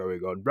what's going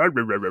on. Blah,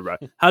 blah, blah, blah,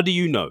 blah. How do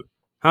you know?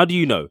 How do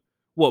you know?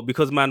 What?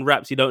 Because man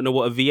raps, you don't know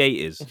what a V8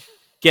 is?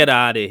 Get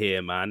out of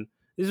here, man.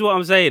 This is what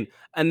I'm saying.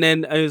 And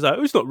then he was like,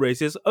 oh, it's not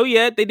racist. Oh,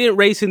 yeah, they didn't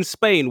race in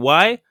Spain.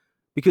 Why?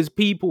 Because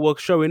people were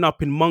showing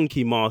up in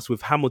monkey masks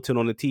with Hamilton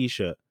on a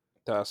t-shirt.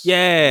 that's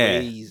Yeah,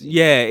 crazy.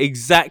 yeah,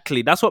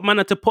 exactly. That's what man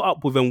had to put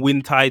up with and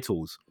win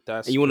titles.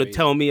 That's And you want to crazy.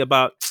 tell me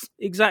about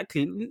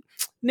exactly,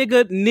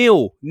 nigga?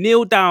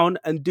 Kneel down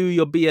and do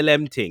your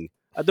BLM thing.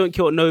 I don't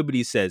care what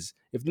nobody says.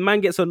 If the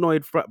man gets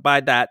annoyed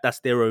by that, that's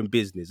their own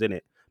business, isn't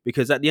it?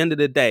 Because at the end of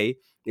the day,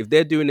 if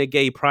they're doing a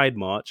gay pride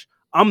march,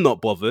 I'm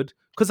not bothered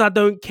because I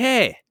don't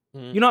care.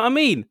 Mm, You know what I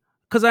mean?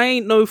 Because I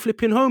ain't no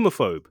flipping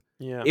homophobe.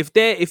 yeah.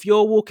 If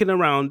you're walking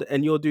around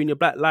and you're doing your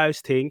Black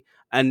Lives thing,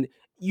 and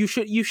you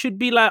should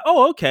be like,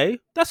 oh, okay,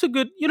 that's a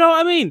good, you know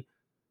what I mean?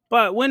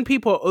 But when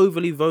people are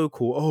overly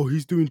vocal, oh,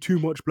 he's doing too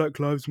much Black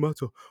Lives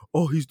Matter.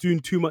 Oh, he's doing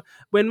too much.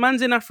 When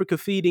man's in Africa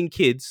feeding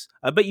kids,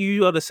 I bet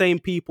you are the same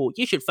people.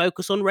 You should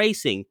focus on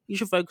racing. You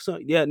should focus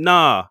on, yeah,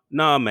 nah,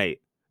 mate.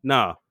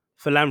 Nah.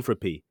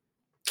 Philanthropy.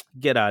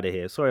 Get out of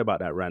here. Sorry about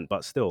that rant,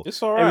 but still,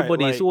 It's all right.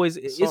 everybody, Like it's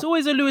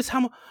always a Lewis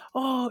Hamilton.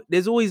 Oh,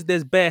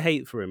 there's bare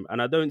hate for him,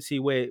 and I don't see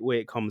where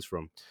it comes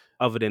from,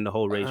 other than the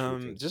whole racial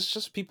thing.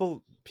 just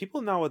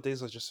people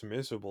nowadays are just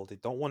miserable. They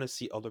don't want to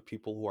see other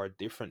people who are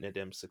different than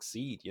them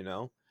succeed.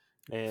 And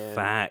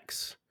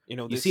Facts.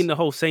 You this seen the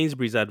whole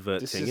Sainsbury's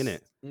advert this thing, is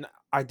innit?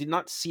 I did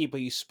not see it,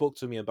 but you spoke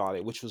to me about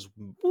it, which was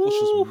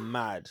Woo!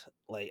 mad.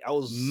 Like I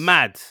was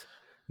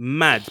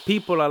Mad.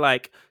 People are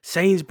like,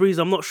 Sainsbury's,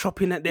 I'm not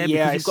shopping at there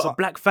Yeah, because I you've got a saw.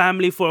 black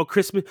family for a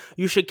Christmas.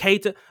 You should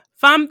cater.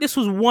 Fam, this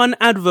was one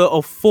advert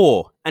of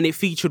 4 and it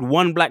featured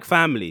one black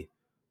family.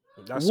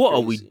 That's What are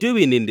we crazy.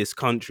 doing in this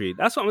country?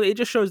 That's what it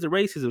just shows the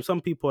racism.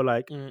 Some people are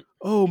like, Mm,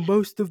 oh,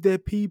 most of the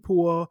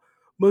people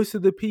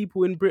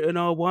in Britain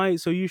are white,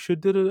 so you should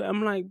do it.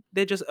 I'm like,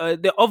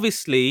 they're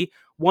obviously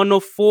one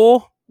of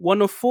four,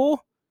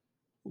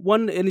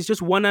 and it's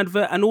just one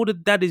advert, and all the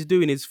dad is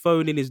doing is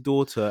phoning his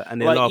daughter,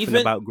 and they're Like laughing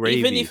about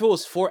even if gravy. it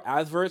was 4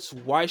 adverts,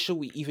 why should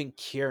we even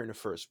care in the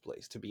first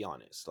place? To be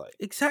honest, like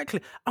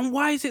Exactly. And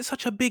why is it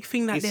such a big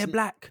thing that it's they're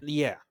black?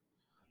 yeah.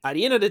 At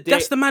the end of the day,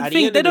 That's the mad at the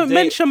thing. end They of the don't day,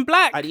 mention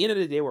black. at the end of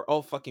the day, we're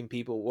all fucking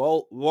people.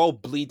 We'll all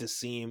bleed the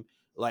same.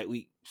 Like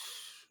we.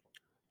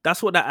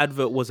 That's what that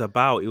advert was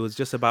about. It was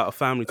just about a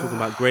family talking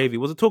about gravy.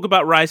 Was it talking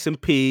about rice and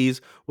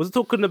peas? Was it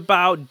talking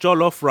about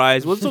jollof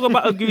rice? Was it talking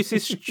about a goosey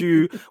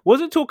stew?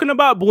 Was it talking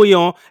about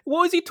bouillon?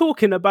 What was he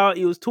talking about?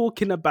 He was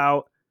talking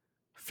about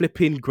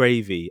flipping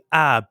gravy.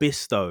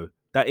 Bisto.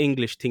 That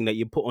English thing that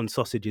you put on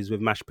sausages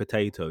with mashed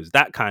potatoes.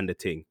 That kind of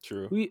thing.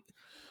 True.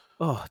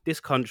 This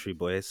country,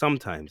 boy,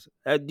 sometimes.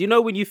 Do you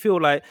know when you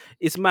feel like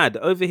it's mad?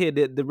 Over here,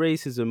 the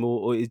racism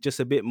or is just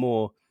a bit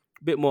more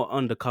bit more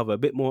undercover, a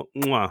bit more.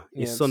 Mwah,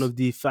 is Yeah, some of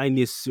the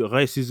finest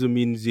racism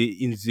in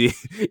the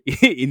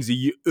in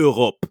the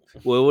Europe.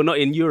 Well, we're not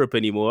in Europe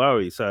anymore, are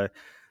we? So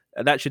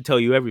that should tell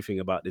you everything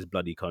about this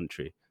bloody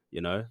country,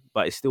 you know.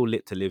 But it's still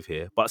lit to live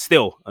here, but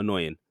still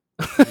annoying,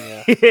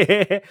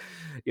 yeah,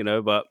 you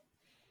know. But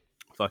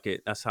fuck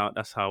it, that's how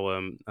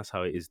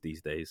it is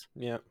these days.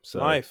 yeah. It's So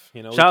life,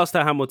 you know. shouts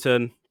to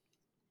Hamilton.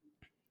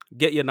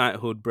 Get your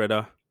knighthood,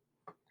 brother.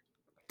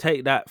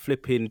 Take that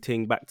flipping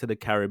thing back to the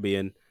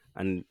Caribbean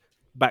and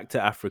back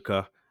to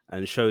Africa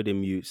and show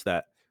them youths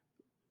that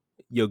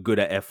you're good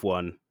at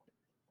F1.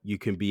 You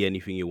can be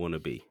anything you want to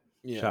be.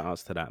 Yeah, Shout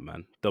outs to that,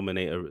 man.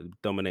 Dominate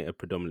a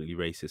predominantly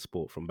racist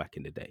sport from back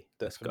in the day.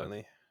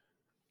 definitely.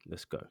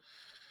 Let's go.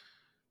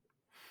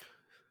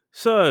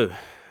 So,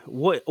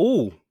 what?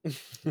 Oh,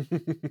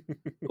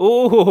 I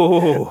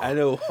oh,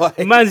 know why.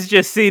 man's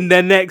just seen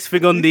the next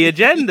thing on the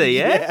agenda,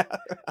 yeah?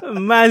 Yeah.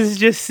 Man's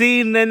just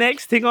seen the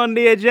next thing on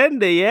the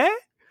agenda, yeah?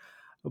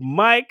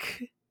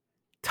 Mike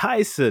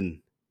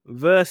Tyson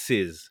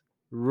versus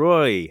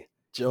Roy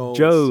Jones.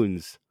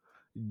 Jones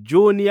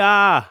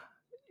Jr.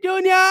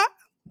 Jr.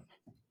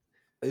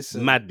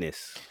 Listen,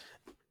 Madness.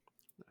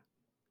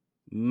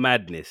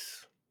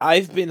 Madness.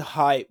 I've been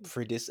hyped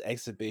for this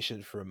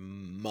exhibition for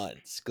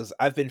months because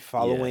I've been Yeah.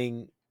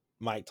 following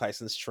Mike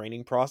Tyson's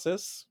training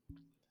process,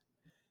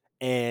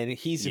 and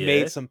he's Yeah.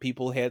 made some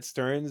people head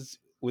turns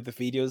with the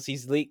videos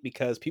he's leaked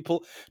because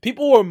people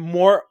were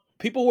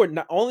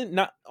not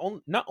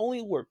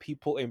only were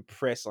people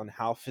impressed on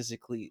how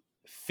physically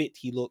fit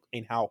he looked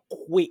and how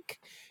quick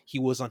he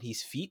was on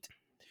his feet,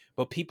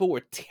 but people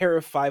were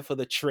terrified for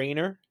the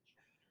trainer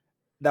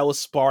that was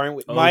sparring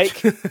with Oh,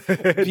 Mike.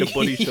 the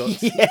body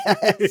shots.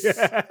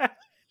 Yes.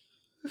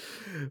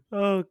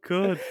 Oh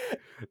god,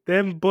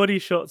 them body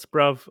shots,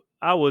 bruv.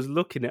 I was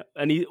looking at,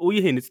 and all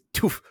you hear is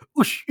toof.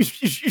 Oosh,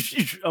 oosh, oosh, oosh,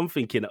 oosh. I'm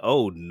thinking,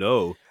 oh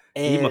no,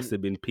 he must And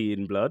have been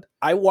peeing blood.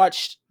 I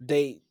watched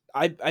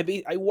I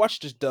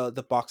watched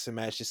the boxing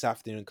match this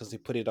afternoon because they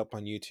put it up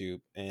on YouTube,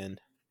 and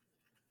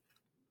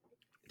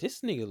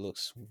this nigga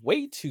looks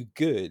way too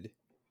good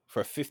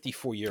for a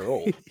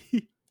 54-year-old.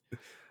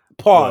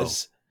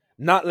 Pause.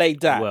 Not like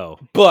that. Well,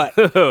 But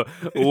well,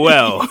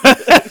 well.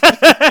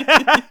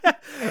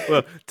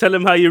 Tell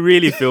him how you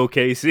really feel,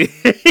 Casey.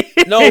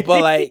 no,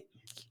 but like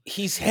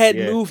his head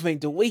Yeah.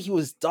 movement, the way he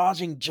was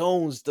dodging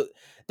Jones,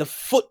 the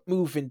foot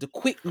movement, the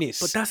quickness,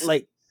 But that's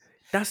like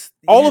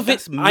all of it.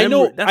 That's I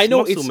know, That's I know,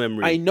 muscle it's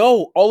memory. I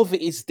know all of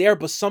it is there,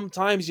 but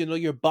sometimes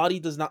your body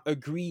does not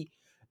agree.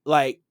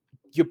 Like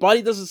your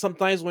body doesn't.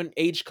 Sometimes when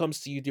age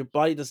comes to you, your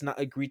body does not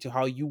agree to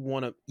how you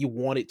want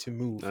it to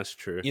move. That's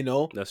true. You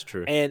know, That's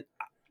true. and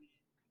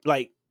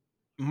like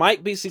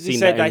Mike basically Seen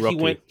said that in that he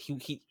Rocky. went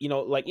he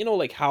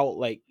like how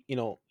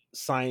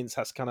science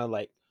has kind of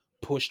like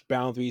pushed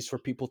boundaries for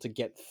people to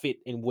get fit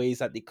in ways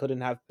that they couldn't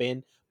have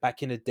been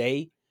back in the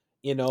day,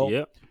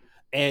 Yeah.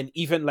 and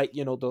even like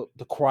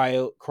the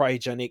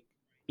cryogenic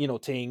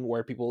thing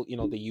where people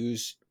they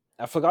use,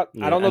 I forgot, I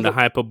Yeah, don't know and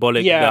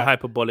the yeah.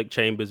 hyperbolic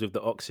chambers with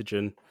the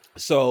oxygen.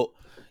 So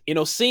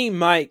seeing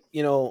Mike,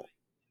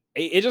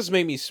 it just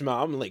made me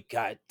smile. I'm like,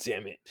 God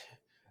damn it,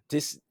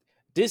 this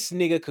this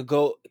nigga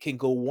can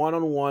go one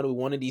on one with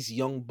one of these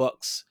young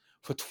bucks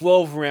for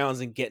 12 rounds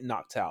and get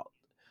knocked out.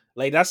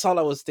 Like that's all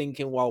I was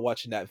thinking while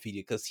watching that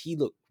video because he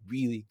looked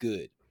really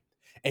good,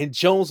 and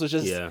Jones was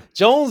just Yeah.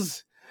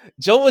 Jones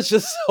was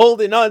just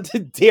holding on to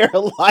dear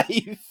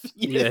life.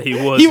 Yeah, he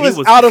He was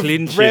was out of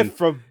clinching. breath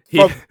from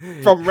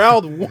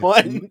round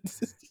one.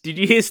 Did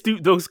you hear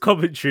Snoop Dogg's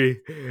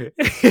commentary?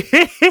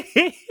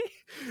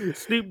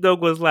 Snoop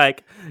Dogg was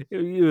like,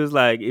 he was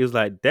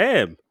like,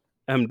 damn,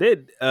 I'm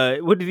dead.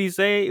 What did he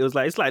say? It was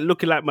like, it's like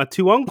looking like my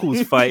two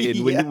uncles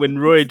fighting Yeah. when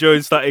Roy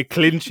Jones started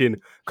clinching.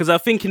 Because I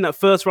think in that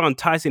first round,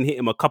 Tyson hit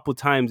him a couple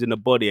times in the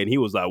body, and he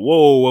was like,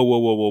 whoa, whoa, whoa,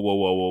 whoa, whoa, whoa,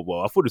 whoa, whoa,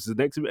 whoa. I thought this was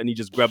the next, and he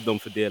just grabbed on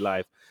for dear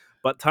life.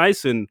 But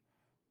Tyson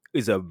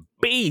is a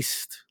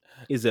beast.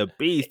 Is a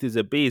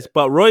beast.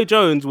 But Roy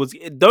Jones was.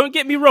 Don't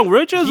get me wrong.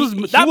 Roy Jones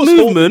was that was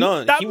movement. holding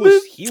on. That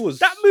He was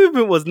that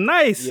movement was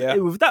nice. Yeah.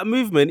 With that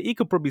movement, he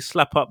could probably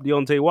slap up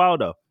Deontay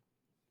Wilder.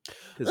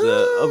 Because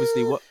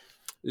obviously, what?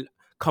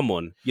 Come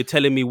on, you're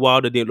telling me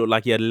Wilder didn't look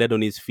like he had lead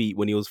on his feet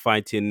when he was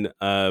fighting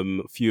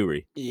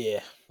Fury? Yeah.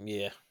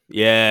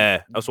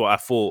 Yeah, that's what I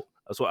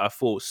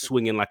thought.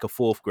 Swinging like a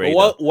fourth grader.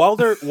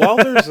 Wilder's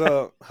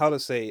how to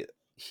say,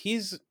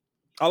 he's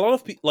a lot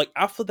of people like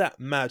after that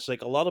match,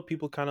 like a lot of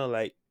people kind of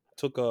like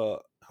took a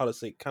how to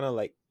say kind of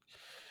like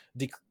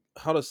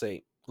how to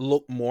say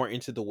look more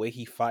into the way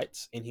he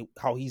fights and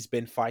how he's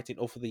been fighting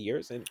over the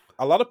years, and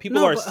a lot of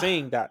people are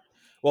saying that.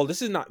 Well,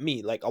 this is not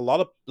me. Like a lot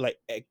of like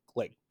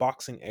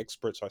boxing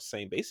experts are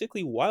saying,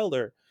 basically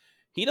Wilder,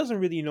 he doesn't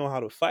really know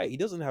how to fight. He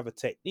doesn't have a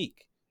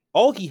technique.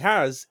 All he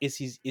has is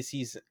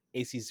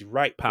his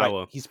right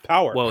power. Like, his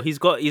power. Well, he's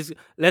got his.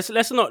 Let's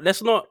not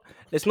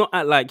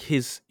act like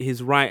his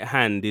right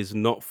hand is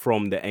not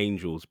from the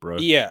angels, bro.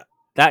 Yeah.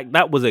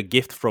 That was a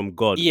gift from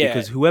God. Yeah.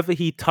 Because whoever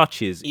he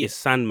touches Yeah. is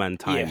Sandman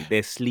time. Yeah.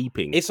 They're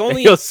sleeping. It's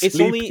only They're it's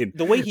only sleeping.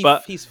 the way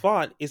But he's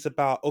fought is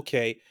about,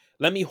 okay,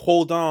 let me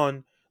hold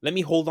on. Let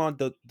me hold on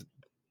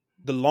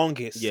the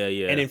longest, Yeah, and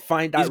yeah. then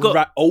find that He's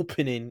got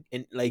opening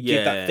and like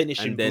give that yeah, and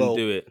finishing then blow.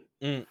 do it.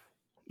 Mm,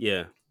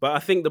 Yeah, but I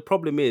think the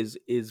problem is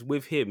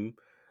with him.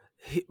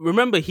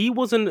 Remember, he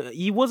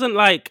wasn't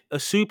like a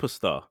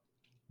superstar.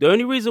 The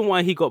only reason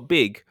why he got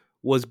big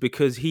was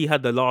because he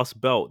had the last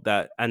belt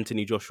that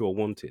Anthony Joshua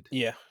wanted,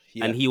 yeah,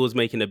 yeah. and he was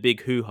making a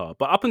big hoo ha.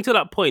 But up until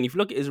that point, if you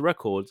look at his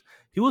records,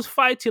 he was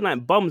fighting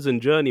like bums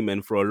and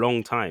journeymen for a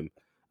long time.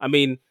 I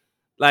mean,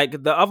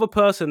 like the other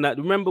person that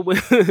remember when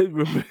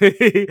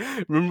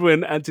remember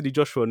when Anthony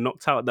Joshua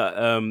knocked out that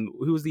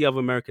who was the other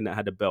American that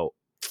had a belt?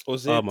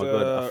 Was Oh it my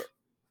god,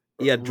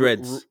 he had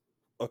dreads.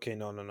 okay,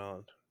 no, no,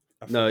 no.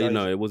 I No,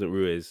 forgot his it wasn't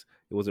Ruiz.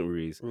 It wasn't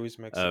Ruiz. Ruiz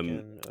Um,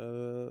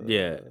 Mexican.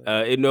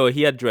 yeah, no,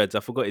 he had dreads.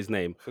 I forgot his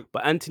name. For,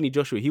 But Anthony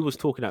Joshua, he was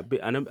talking that bit,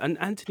 and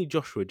Anthony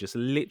Joshua just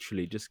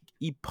literally just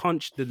he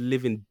punched the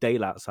living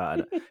daylights out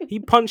of that. He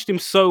punched him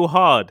so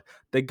hard,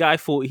 the guy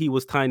thought he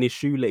was tying his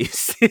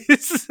shoelaces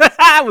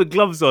with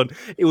gloves on.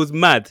 It was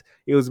mad.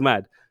 It was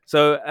mad.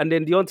 So and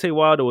then Deontay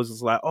Wilder was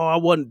just like, "Oh, I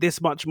want this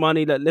much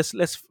money. Let's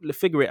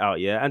figure it out."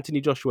 Yeah,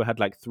 Anthony Joshua had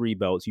like 3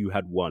 belts. You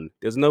had one.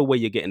 There's no way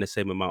you're getting the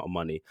same amount of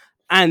money.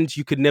 And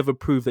you could never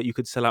prove that you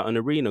could sell out an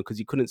arena because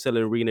you couldn't sell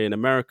an arena in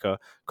America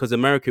because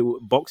America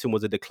boxing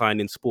was a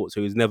declining sport, so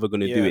he was never going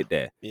to do yeah, it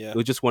there. yeah. It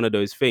was just one of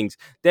those things.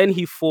 Then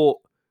he fought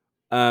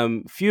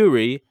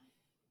Fury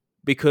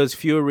because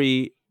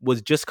Fury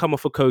was just come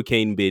off a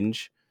cocaine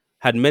binge,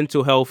 had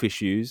mental health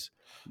issues.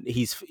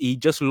 He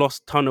just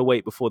lost ton of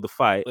weight before the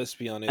fight, Let's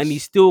be and he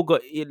honest. still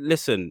got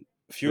listen.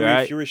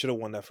 Right, Fury should have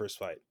won that first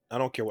fight. I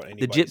don't care what the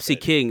anybody Gypsy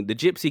said. King, the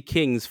Gypsy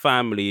King's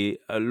family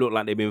look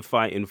like they've been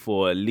fighting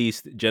for at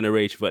least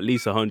generation for at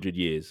least 100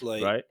 years,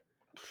 Like, right?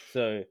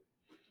 So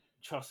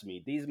trust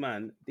me, these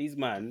man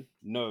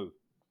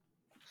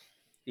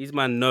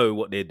know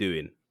what they're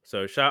doing.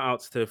 So shout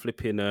outs to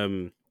flipping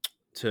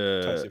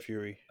to Tyson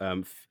Fury.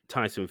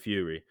 Tyson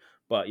Fury,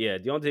 but yeah,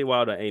 Deontay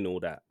Wilder ain't all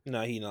that.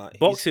 No, he not.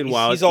 Boxing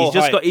wise, He's all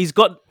hype.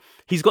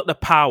 He's got the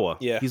power.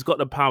 Yeah. He's got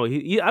the power.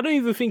 I don't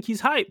even think he's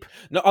hype.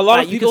 No,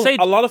 Like you can say,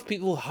 a lot of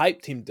people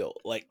hyped him though.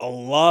 Like a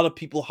lot of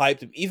people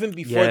hyped him even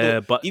before yeah,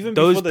 but even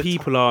those before the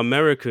people are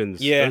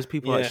Americans. yeah, Those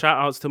people are yeah, shout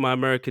outs to my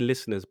American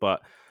listeners.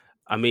 But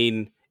I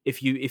mean,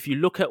 if you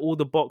look at all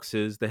the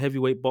boxers, the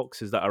heavyweight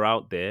boxers that are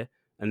out there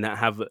and that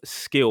have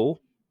skill,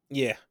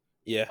 yeah,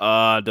 yeah.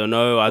 I don't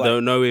know. I Like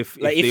don't know like if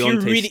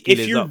Deontay's skill if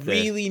is you up there.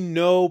 really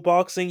know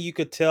boxing, you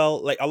could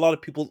tell like a lot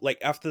of people like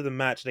after the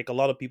match, like a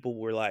lot of people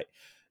were like,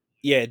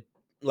 yeah,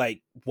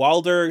 like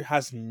Wilder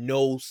has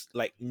no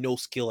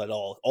skill at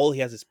all. All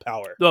he has is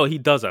power. Well, he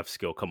does have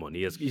skill. Come on,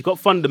 he's got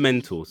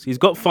fundamentals. He's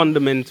got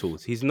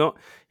fundamentals. He's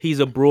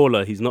a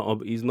brawler. He's not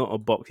a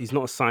box. He's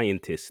not a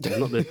scientist. He's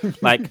not the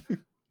like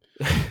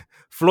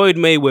Floyd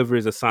Mayweather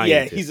is a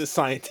Yeah, he's scientist. a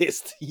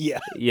scientist. Yeah.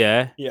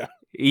 Yeah, Yeah.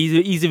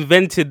 he's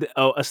invented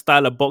a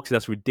style of boxing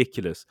that's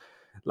ridiculous.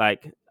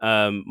 Like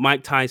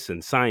Mike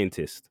Tyson,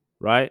 scientist,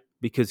 right?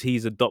 Because he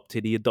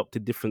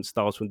adopted different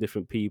styles from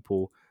different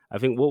people. I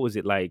think what was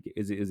it like?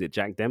 Is it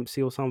Jack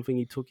Dempsey or something?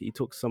 He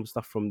took some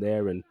stuff from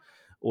there and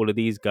all of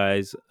these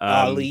guys.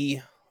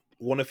 Ali,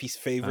 one of his Uh,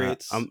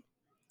 favorites. I'm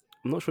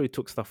I'm not sure he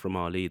took stuff from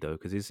Ali though,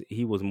 because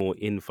he was more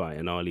in fight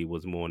and Ali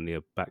was more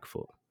near back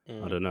foot. I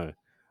Mm. don't know,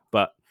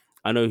 but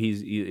I know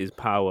his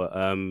power.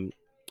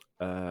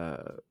 Uh,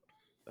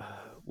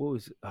 what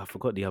was I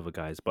forgot the other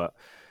guys, but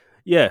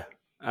yeah,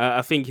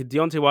 I think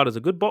Deontay Wilder's a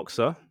good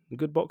boxer.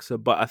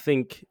 But I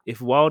think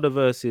if Wilder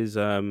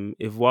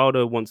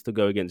wants to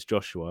go against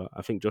Joshua,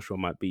 I think Joshua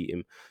might beat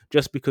him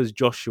just because if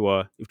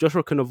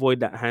Joshua can avoid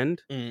that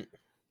hand,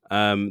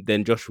 Mm.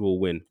 then Joshua will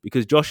win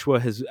because Joshua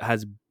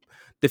has.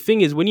 The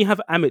thing is, when you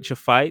have amateur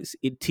fights,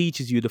 it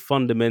teaches you the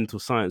fundamental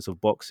science of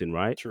boxing,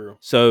 right? True.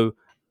 So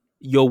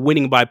you're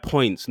winning by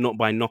points, not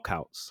by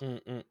knockouts.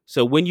 Mm-mm.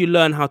 So when you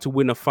learn how to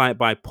win a fight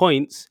by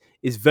points,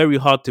 it's very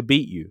hard to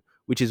beat you,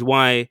 which is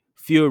why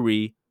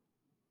Fury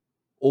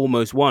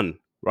almost won,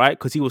 right?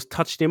 Because he was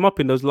touching him up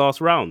in those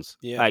last rounds.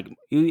 Yeah. Like,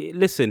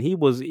 listen, he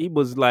was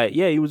like,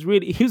 yeah, he was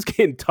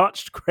getting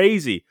touched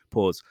crazy.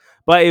 Pause.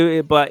 But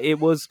it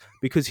was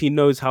because he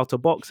knows how to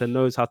box and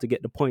knows how to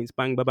get the points.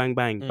 Bang, bang, bang,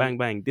 bang, Mm. bang,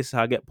 bang. This is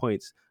how I get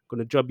points.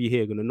 Gonna drop you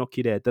here. Gonna knock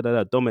you there. Da da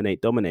da.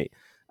 Dominate, dominate.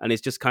 And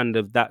it's just kind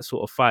of that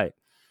sort of fight.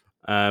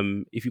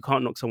 If you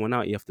can't knock someone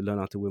out, you have to learn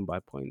how to win by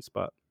points.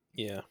 But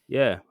Yeah.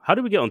 yeah, how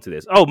did we get onto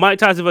this? Oh, Mike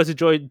Tyson versus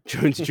Joy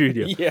Jones Jr.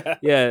 Yeah.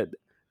 Yeah,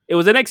 it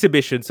was an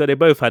exhibition, so they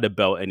both had a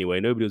belt anyway.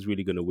 Nobody was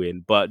really going to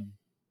win, but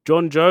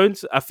John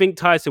Jones, I think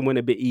Tyson went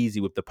a bit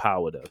easy with the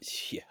power though.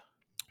 Yeah.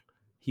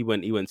 He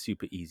went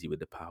super easy with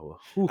the power.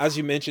 As Oof.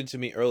 you mentioned to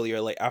me earlier,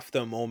 like after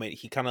a moment,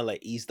 he kind of like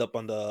eased up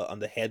on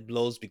the head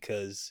blows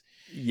because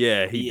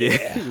Yeah, he did.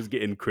 Yeah. He was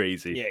getting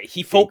crazy. yeah, he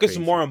Getting focused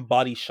crazy. more on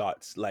body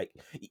shots. Like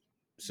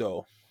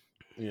so,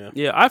 yeah.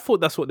 Yeah, I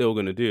thought that's what they were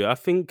going to do. I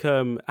think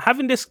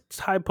having this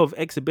type of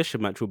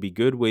exhibition match will be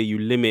good, where you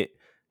limit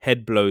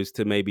head blows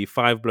to maybe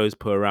 5 blows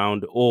per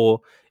round,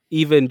 or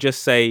even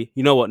just say,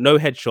 you know what, no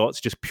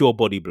headshots, just pure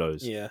body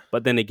blows. Yeah.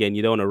 But then again,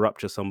 you don't want to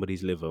rupture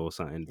somebody's liver or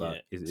something. But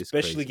Yeah. it's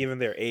Especially crazy. given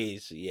their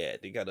age. Yeah,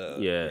 they gotta.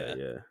 Yeah, Yeah.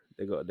 yeah.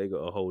 They got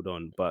to hold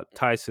on. But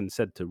Tyson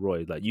said to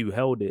Roy, like, you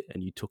held it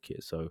and you took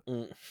it, so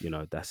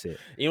Mm. that's it.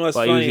 You know what's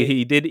But funny?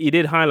 he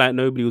did highlight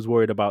nobody was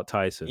worried about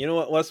Tyson, You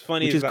know what's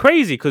funny which is is that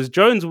crazy because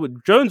Jones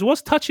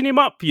was touching him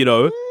up, like a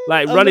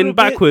little running bit.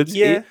 backwards.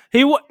 Yeah.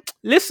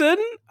 Listen,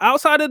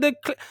 outside of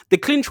the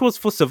clinch was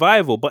for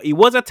survival, but he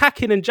was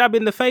attacking and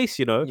jabbing the face.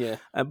 Yeah.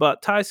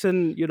 But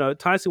Tyson,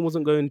 Tyson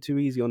wasn't going too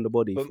easy on the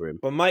body But for him.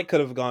 Mike could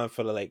have gone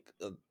for the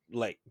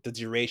like the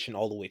duration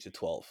all the way to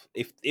 12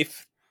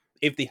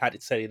 if they had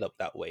it set it up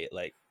that way.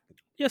 Like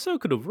Yeah, so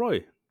could have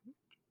Roy.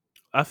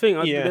 I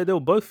think yeah. they were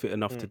both fit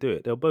enough to Mm. do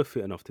it. They were both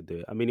fit enough to do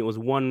it. I mean, it was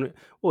what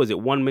was it,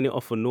 1 minute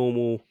off a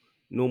normal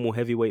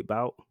heavyweight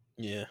bout.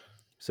 Yeah.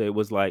 So it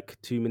was like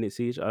 2 minutes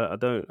each. I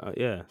don't,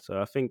 yeah. So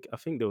I think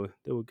they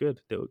were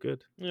good. They were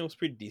good. It was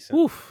pretty decent.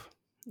 Woof.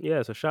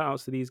 Yeah. So shout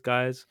outs to these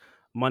guys.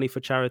 Money for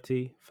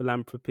charity,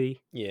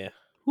 philanthropy. Yeah.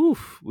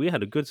 Woof. We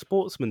had a good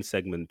sportsman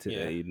segment,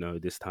 Yeah.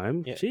 this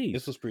time. Yeah. This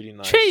Jeez. was pretty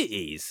nice.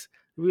 Jeez.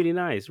 Really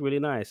nice. Really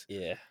nice.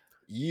 Yeah.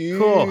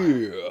 Cool.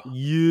 Yeah.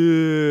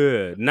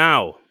 Yeah.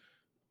 Now.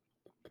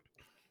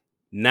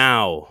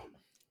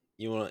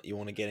 You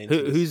wanna get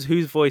into this?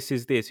 Whose voice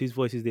is this? Whose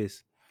voice is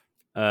this?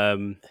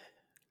 The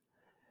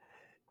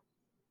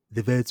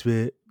votes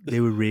they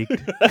were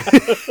rigged.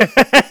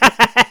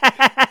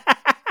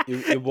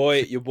 your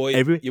boy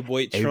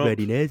Trump.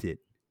 Everybody knows it.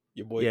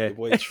 Your boy Yeah. your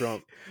boy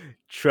Trump.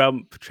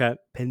 Trump,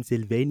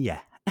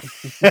 Pennsylvania.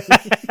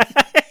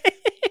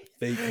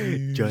 Fake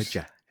news.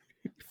 Georgia.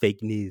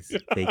 Fake news.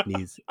 Fake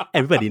news.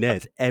 Everybody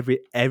knows.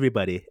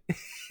 Everybody.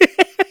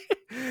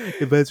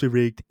 The votes were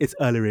rigged. It's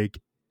all rigged.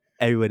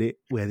 Everybody,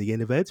 where are they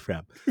getting the votes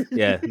from?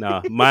 Yeah,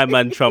 no, my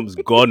man Trump's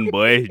gone,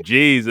 boy.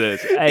 Jesus.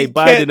 Hey, He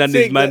Biden can't and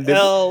his take man, the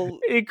L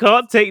he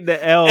can't take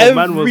the L.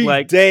 Man was every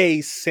like,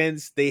 day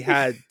since they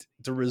had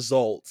the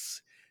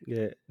results.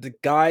 yeah, The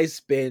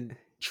guy's been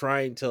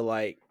trying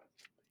to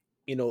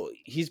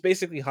he's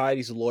basically hired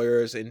these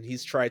lawyers and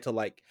he's tried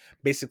to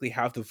basically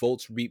have the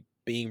votes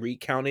being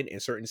recounted in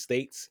certain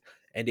states,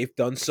 and they've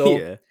done so.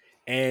 yeah.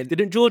 And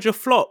Didn't Georgia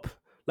flop?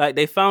 Like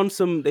they found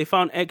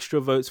extra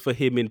votes for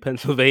him in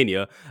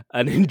Pennsylvania,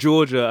 and in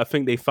Georgia, I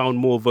think they found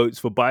more votes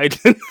for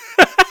Biden.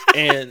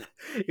 and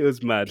It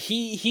was mad.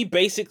 he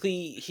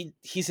basically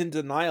he's in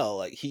denial.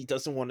 Like he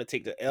doesn't want to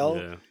take the L.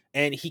 Yeah,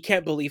 And he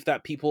can't believe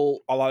that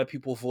a lot of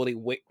people voted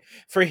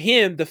for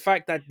him. The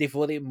fact that they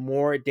voted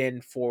more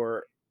than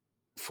for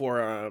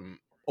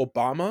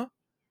Obama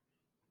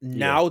yeah.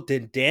 now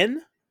than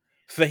then,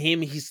 for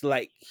him, he's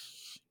like,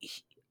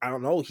 I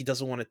don't know, he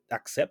doesn't want to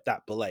accept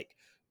that. But like,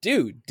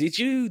 dude, did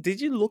you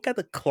look at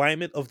the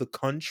climate of the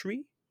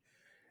country?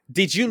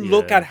 Did you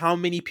look Yeah. at how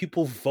many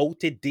people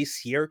voted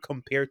this year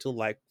compared to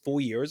like 4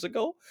 years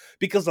ago?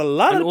 Because a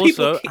lot And of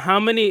people also, how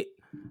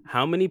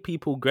many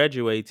people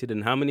graduated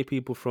and how many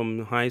people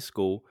from high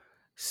school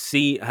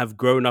have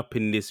grown up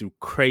in this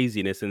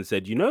craziness and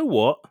said, you know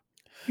what?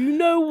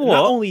 not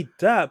only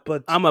that,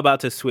 but I'm about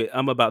to switch.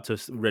 I'm about to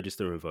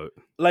register and vote.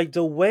 like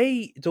the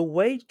way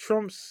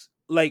Trump's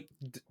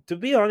to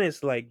be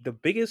honest, like the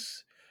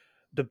biggest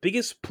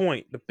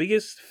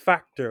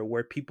factor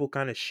where people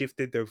kind of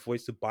shifted their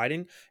voice to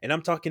Biden, and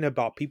I'm talking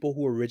about people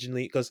who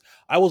originally, because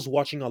I was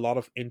watching a lot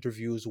of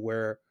interviews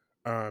where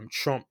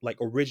Trump, like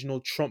original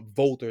Trump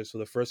voters for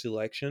the first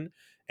election,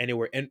 and they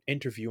were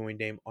interviewing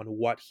them on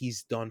what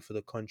he's done for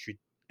the country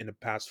in the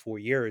past 4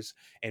 years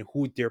and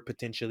who they're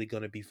potentially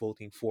going to be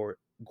voting for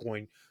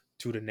going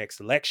to the next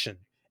election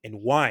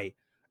and why.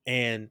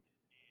 And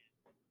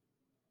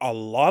a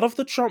lot of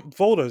the Trump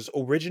voters,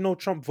 original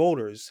Trump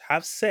voters,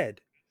 have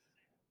said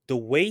the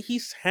way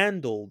he's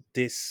handled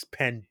this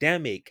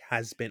pandemic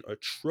has been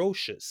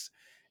atrocious.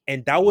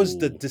 And that was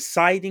the Ooh,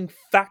 deciding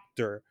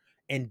factor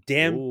in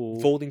them ooh,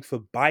 voting for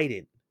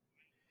Biden.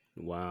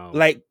 wow.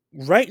 Like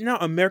right now,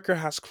 America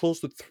has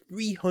close to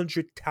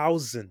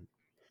 300,000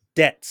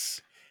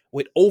 deaths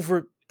with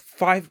over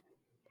five.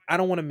 I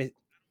don't want to miss.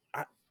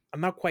 I,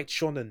 I'm not quite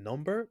sure on the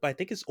number, but I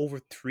think it's over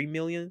 3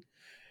 million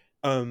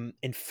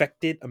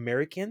infected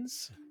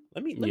Americans.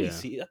 Let me Yeah.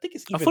 see. I think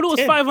it's I even thought it was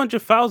 10.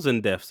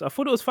 500,000 deaths. I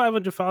thought it was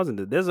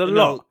 500,000. There's a No,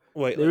 lot.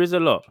 wait, There is a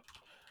lot.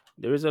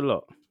 There is a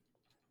lot.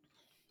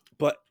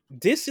 but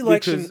this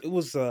election, Because, it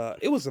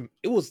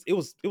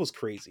was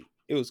crazy.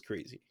 It was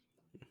crazy.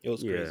 It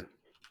was yeah. crazy.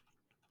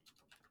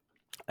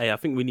 Hey, I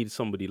think we need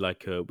somebody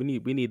like we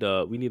need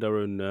our own we need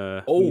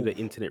Oh, an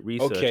internet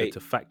researcher okay. to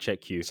fact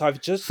check you. So I've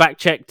just Fact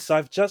checked. so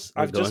I've just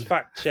Oh, I've go just on.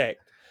 fact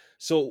checked.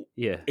 So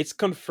Yeah. it's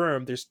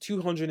confirmed there's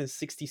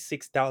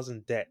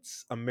 266,000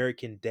 deaths,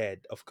 American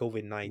dead of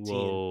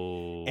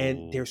COVID-19, and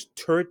Whoa. there's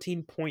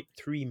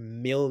 13.3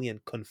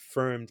 million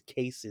confirmed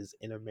cases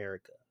in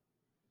America.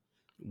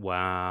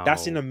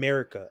 That's in Wow.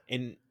 America,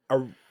 and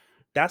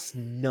that's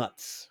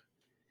nuts.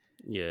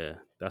 Yeah,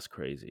 that's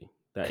crazy.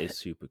 That is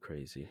super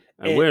crazy.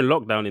 And And we're in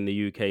lockdown in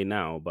the UK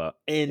now, but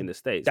in and the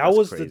States, that that's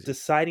was the crazy.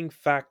 deciding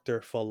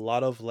factor for a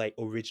lot of like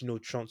original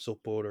Trump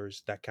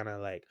supporters that kind of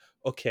like,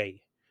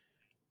 okay,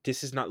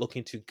 this is not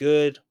looking too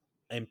good.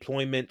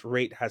 Employment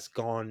rate has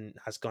gone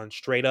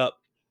straight up.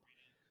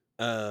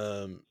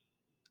 Um,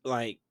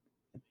 like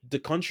the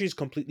country is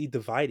completely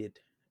divided,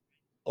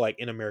 like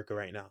in America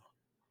right now.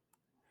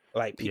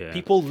 Like Yeah.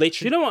 people Do you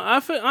literally, know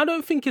what? I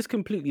don't think it's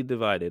completely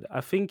divided.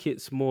 I think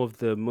it's more of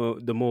the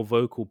more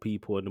vocal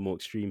people and the more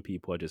extreme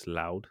people are just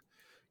loud.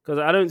 Because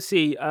I don't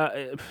see.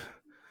 I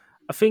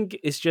think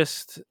it's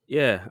just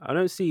yeah. I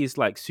don't see it's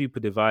like super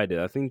divided.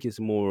 I think it's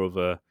more of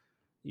a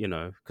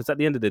because at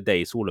the end of the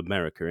day, it's all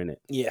America, isn't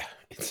it? yeah,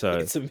 So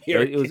it's it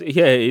American. was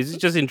yeah, it's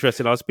just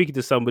interesting. I was speaking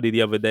to somebody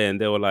the other day, and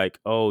they were like,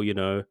 "Oh,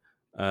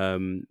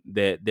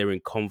 they're in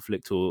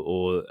conflict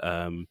or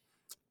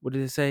what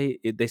did they say?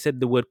 They said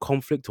the word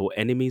conflict or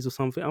enemies or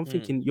something. I'm Mm.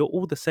 thinking you're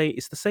all the same.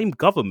 It's the same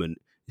government.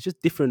 It's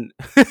just different.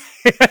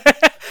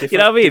 You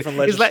know what I mean? Different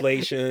It's like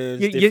legislations,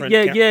 different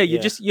yeah, yeah. You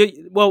yeah. just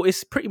well,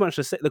 it's pretty much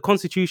the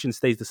constitution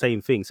stays the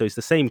same thing. So it's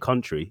the same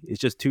country. It's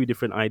just two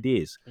different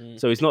ideas. Mm.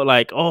 So it's not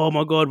like oh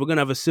my god, we're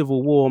gonna have a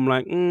civil war. I'm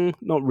like,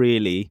 not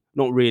really,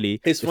 not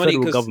really. It's The funny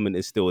federal because government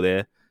is still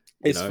there.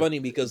 You know.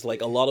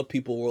 like a lot of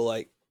people were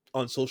like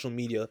on social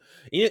media.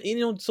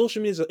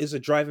 Social media is a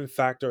driving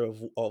factor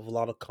of a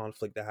lot of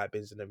conflict that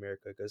happens in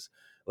America. Because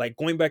like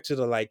going back to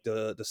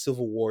the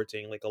Civil War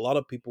thing, like a lot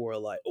of people were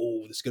like,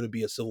 "Oh, there's gonna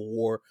be a civil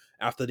war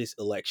after this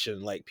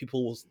election." Like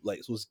people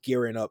was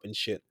gearing up and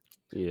shit,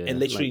 and Yeah,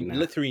 like nah.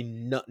 literally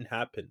nothing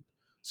happened.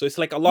 So it's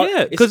like a lot.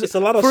 Yeah, because It's a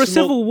lot of for a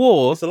smoke. civil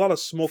war, It's a lot of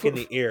smoke for in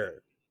the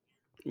air.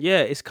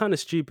 yeah, it's kind of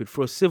stupid.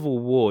 For a civil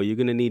war, you're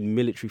gonna need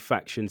military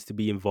factions to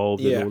be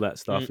involved and Yeah. all that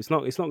stuff. Mm.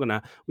 It's not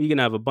gonna. You're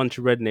gonna have a bunch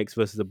of rednecks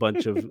versus a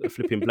bunch of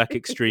flipping black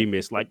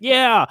extremists. Like,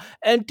 yeah,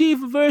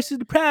 Antifa versus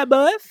the Proud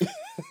Boys.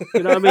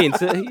 You know what I mean?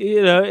 So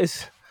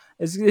it's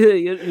it's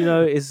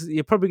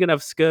you're probably gonna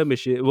have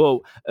skirmishes.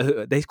 Well,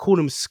 they call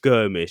them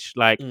skirmish.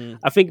 Like, Mm.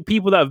 I think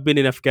people that have been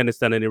in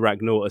Afghanistan and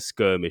Iraq know what a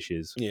skirmish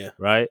is, Yeah.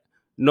 right?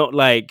 Not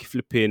like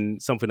flipping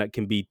something that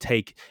can be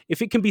take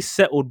if it can be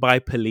settled by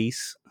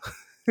police.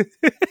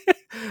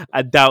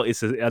 I doubt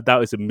it's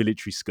a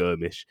military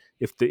skirmish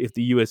if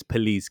the US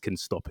police can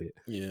stop it.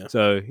 Yeah.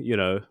 So,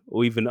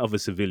 or even other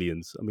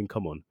civilians. I mean,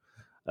 come on.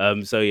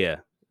 So yeah.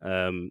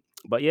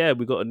 But yeah,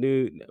 we got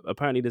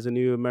apparently there's a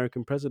new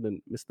American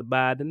president, Mr.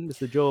 Biden,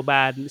 Mr. Joe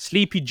Biden,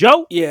 Sleepy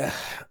Joe. Yeah.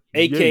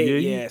 Yeah, AK, yeah,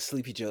 yeah,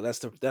 Sleepy Joe. That's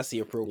the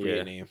appropriate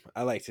yeah, name.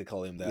 I like to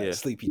call him that, yeah,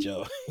 Sleepy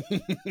Joe.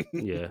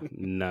 yeah.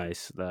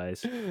 Nice,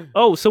 nice.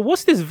 Oh, so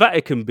what's this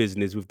Vatican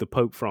business with the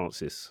Pope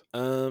Francis?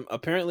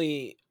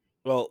 Apparently,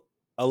 well,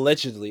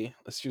 allegedly,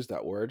 let's use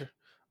that word.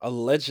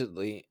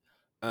 Allegedly,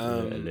 Yeah,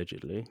 um,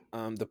 allegedly.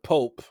 the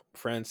Pope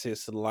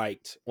Francis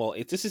liked. Well,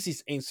 this is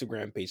his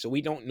Instagram page, so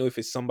we don't know if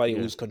it's somebody Yeah.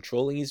 who's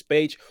controlling his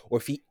page or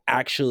if he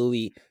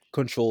actually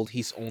controlled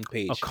his own Oh,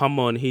 page. come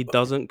on.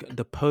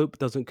 The Pope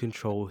doesn't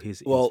control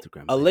his Well, Instagram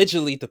page.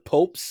 allegedly, the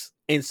Pope's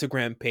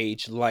Instagram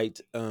page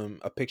liked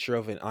a picture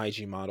of an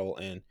IG model,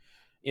 and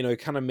it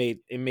kind of made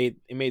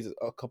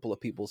a couple of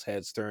people's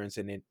heads turns,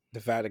 and then the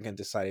Vatican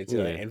decided to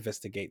Yeah,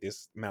 investigate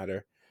this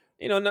matter.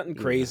 Nothing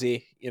yeah,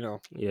 crazy.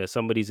 yeah.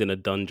 Somebody's in a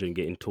dungeon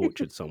getting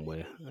tortured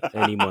somewhere.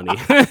 Any money.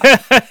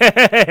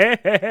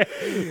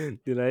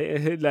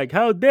 Like,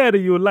 how dare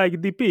you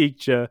like the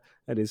picture?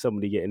 And then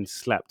somebody getting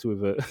slapped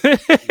with a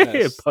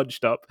Yes.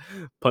 punched up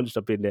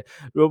in there.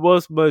 Well,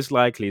 what's most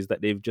likely is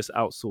that they've just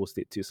outsourced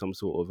it to some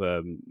sort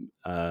of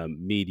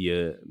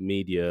media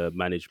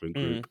management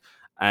Mm, group.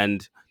 And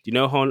do you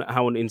know how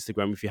on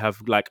Instagram, if you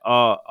have like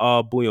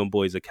our Bouyon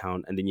Boys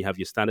account and then you have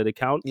your standard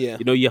account, yeah.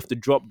 you have to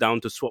drop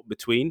down to swap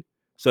between.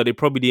 So they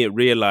probably didn't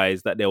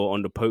realize that they were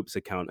on the Pope's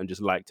account and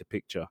just liked a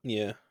picture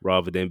Yeah.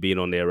 rather than being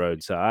on their own.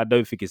 So I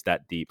don't think it's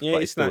that deep, Yeah, but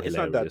it's it's still not. It's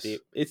not that hilarious.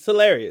 deep. It's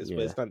hilarious, but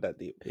Yeah, it's not that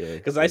deep. yeah,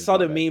 Because I it's saw not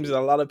the that memes deep.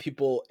 and a lot of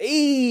people,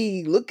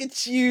 hey, look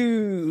at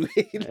you!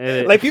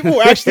 And Like people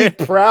were actually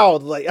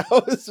proud. Like I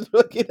was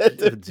looking at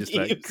the just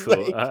like memes,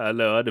 cool. like I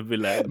know I'd have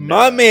been like, my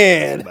nah, that's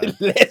man, mad.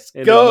 let's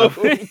And then go.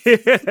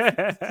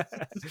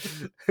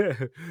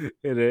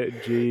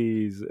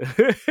 jeez.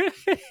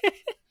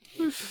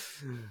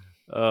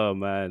 Oh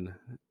man,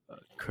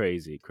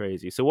 crazy,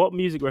 crazy. So, what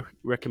music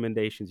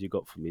recommendations you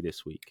got for me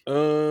this week?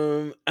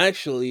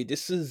 Actually,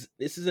 this is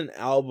an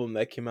album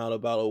that came out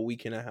about a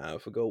week and a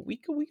half ago, a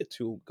week or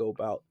two ago,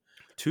 about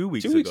 2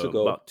 weeks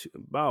ago.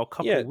 About a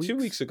couple Yeah, 2 weeks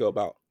weeks. ago,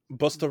 about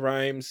Busta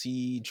Rhymes.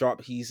 He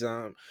dropped his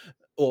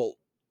well,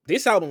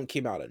 this album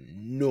came out of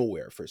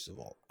nowhere. First of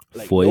all,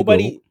 like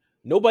Fuego.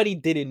 nobody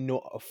didn't know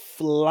a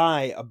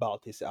fly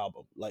about this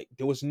album. Like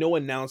there was no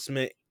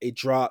announcement. It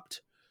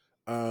dropped.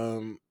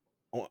 Um,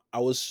 I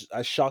was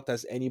as shocked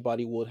as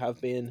anybody would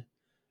have been.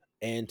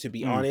 And to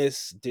be Mm,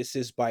 honest, this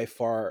is by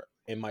far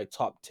in my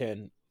top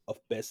 10 of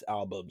best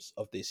albums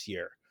of this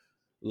year.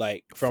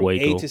 Like from A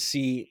Fuego. to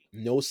C,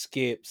 no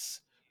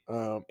skips.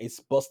 It's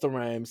Busta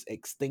Rhymes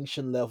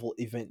Extinction Level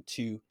Event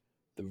 2,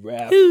 The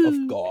Wrath of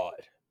Hoo, God.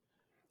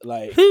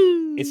 Like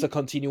it's a hoo.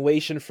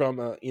 continuation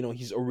from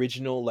his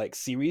original like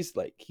series,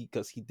 like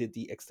because he did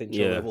the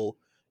Extinction Yeah. Level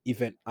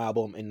Event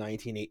album in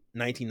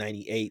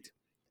 1998,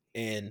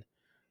 and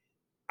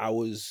I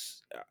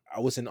was I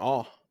was in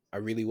awe. I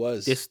really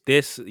was.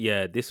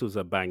 This was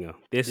a banger.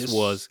 This This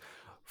was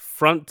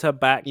front to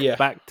yeah.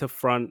 back to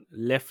front,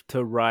 left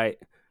to right,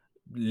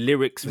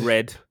 lyrics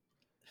read,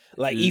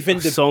 Like even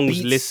the songs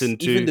beats,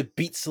 listened even to. the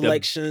beat The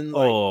selection,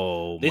 like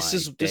Oh my this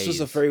was a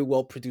days! very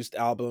well produced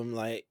album.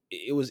 Like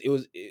it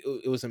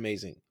was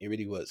amazing. It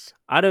really was.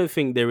 I don't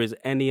think there is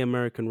any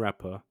American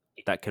rapper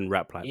that can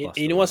rap like You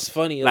Busta know what's Rhymes.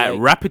 funny? Like Like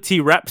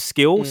rappity rap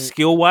mm,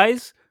 skill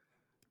wise.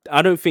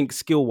 I don't think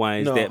skill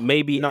wise no, that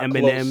maybe not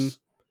Eminem, close.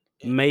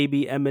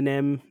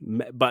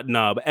 but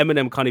no, but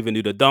Eminem can't even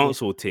do the Yeah,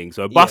 dancehall thing.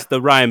 So yeah.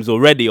 Busta Rhymes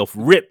already off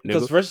rip,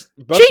 Because nigga.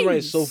 Busta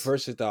Rhymes is so Cheese.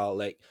 versatile.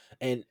 Like,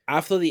 and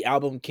after the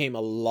album came,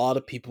 a lot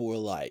of people were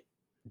like,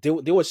 they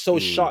were so Mm,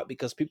 shocked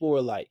because people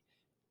were like,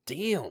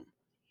 "Damn,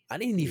 I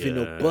didn't even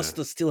know yeah.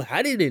 Busta still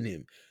had it in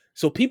him."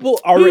 So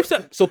Who's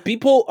that?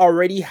 people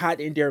already had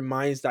in their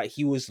minds that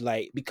he was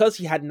like, because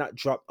he had not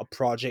dropped a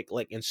project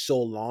like in so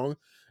long,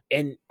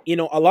 and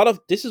a lot of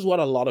this is what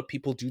a lot of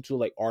people do to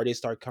like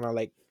artists are kind of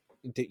like,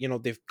 they're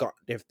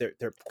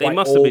They quite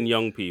must have been old.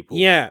 young people.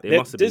 Yeah, They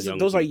must have been young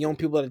those are young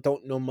people. people that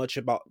don't know much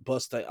about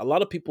Busta. A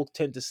lot of people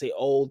tend to say,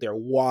 "Oh, they're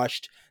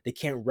washed. They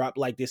can't rap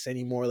like this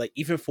anymore." Like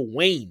even for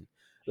Wayne,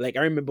 like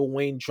I remember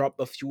Wayne dropped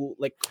a few.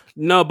 Like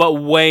No, but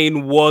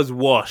Wayne was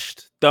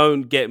washed.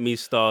 Don't get me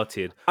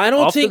started.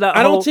 After that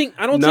whole I don't think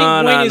no,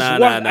 Wayne no, is no, no,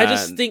 washed. I no.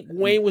 just think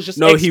Wayne was just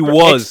No, he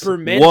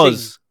experimenting.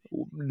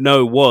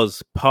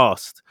 was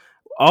past.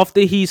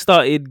 After he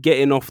started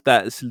getting off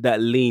that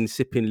lean,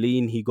 sipping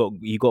lean, he got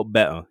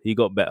better. He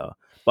got better.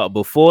 But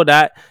before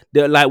that,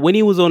 like when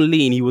he was on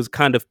lean, he was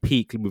kind of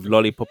peaked with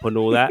lollipop and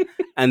all that,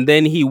 and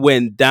then he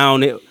went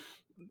down.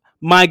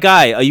 My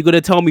guy, are you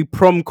gonna tell me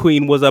Prom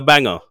Queen was a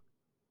banger?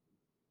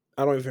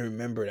 I don't even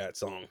remember that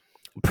song.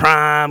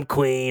 Prom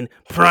Queen,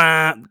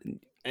 prom.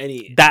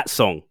 Any That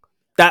song,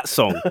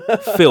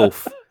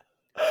 filth,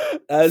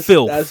 that's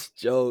filth.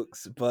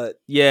 jokes, but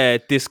Yeah,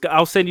 this.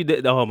 I'll send you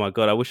the. Oh my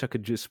god, I wish I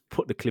could just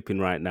put the clip in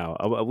right now.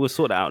 I will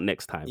sort that out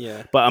next time.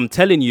 yeah. But I'm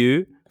telling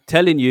you,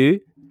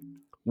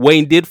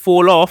 Wayne did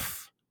fall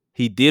off.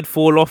 He did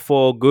fall off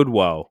for a good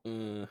while,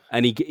 Mm,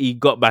 and he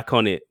got back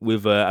on it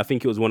with. I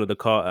think it was one of the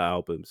Carter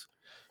albums.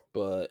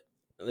 but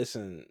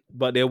listen,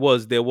 But there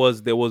was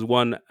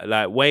one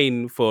like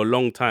Wayne for a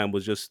long time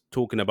was just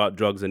talking about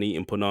drugs and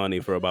eating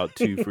punani for about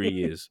 2-3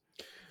 years,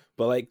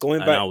 but like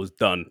and I was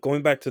done.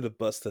 going back to the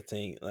Busta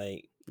thing,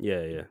 like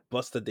Yeah, yeah.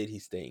 Busta did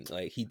his thing.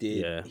 Like he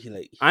did. Yeah. He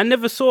like I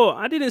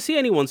didn't see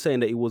anyone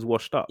saying that he was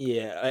washed up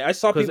yeah. I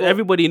saw because people.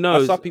 everybody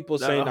I saw knows people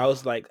that, saying I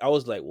was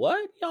like,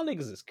 what? Y'all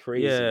niggas is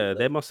crazy. yeah, Like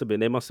they must have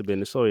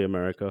been, sorry,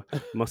 America.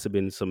 Must have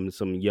been some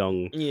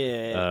young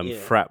yeah, yeah,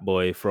 frat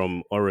boy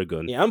from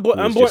Oregon yeah. who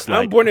was just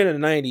I'm like, born in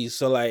the '90s,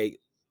 so like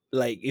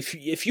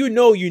if you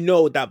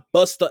know that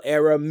Busta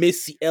era,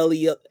 Missy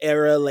Elliott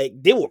era, like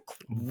they were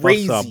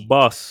bus a crazy.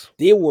 bus.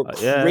 They were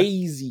Yeah,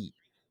 crazy.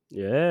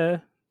 yeah.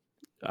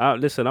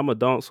 Listen, I'm a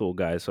dancehall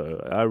guy, so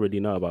I already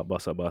know about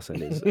Bossa Bus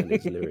and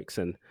his lyrics.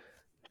 And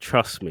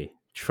trust me.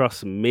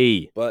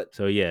 But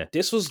So yeah,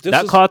 this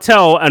that was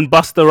Cartel and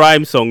Busta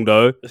Rhyme song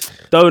though,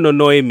 don't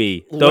annoy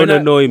me. Don't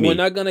annoy we're me.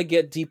 not gonna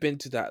get deep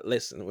into that.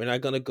 Listen, we're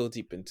not gonna go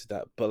deep into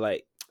that. But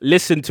like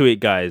Listen to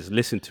it, guys.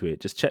 Listen to it.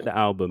 Just check the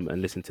album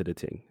and listen to the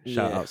thing.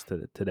 Shout yeah, outs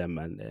to them,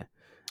 man. There.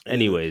 and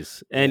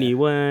Anyways,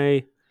 yeah,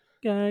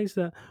 guys.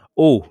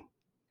 Oh,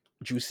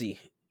 juicy,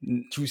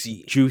 n-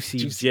 juicy, Juicy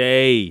juicy.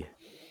 J,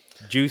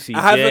 Juicy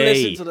I haven't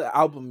listened to J. the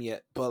album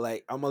yet, but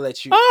like I'm gonna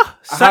let you. Ah,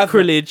 I haven't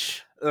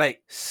sacrilege,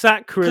 like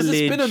because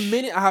it's been a sacrilege.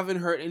 minute. I haven't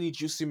heard any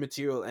juicy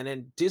material, and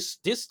then this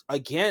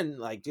again,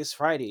 like this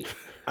Friday,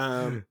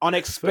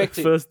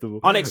 unexpected, First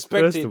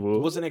unexpected. of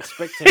all, Wasn't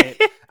expecting it.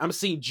 I'm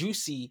seeing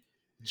juicy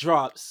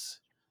drops,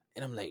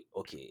 and I'm like,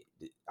 okay,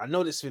 I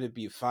know this is gonna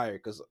be fire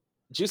because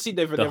Juicy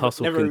the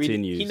hustle never really he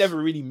continues. never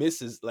really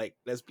misses. Like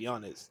let's be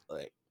honest,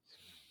 like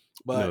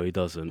No, but he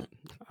doesn't.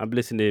 I've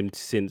listened to him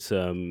since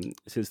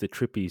the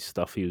trippy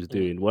stuff he was mm,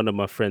 doing. One of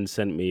my friends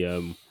sent me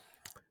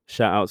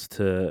shout outs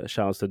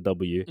to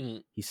W.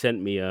 mm, He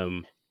sent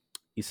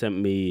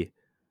me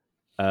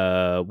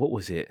what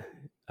was it?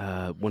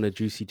 One of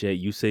Juicy J,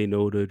 you say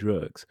no to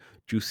drugs.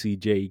 Juicy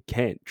J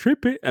can't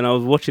trip it. And I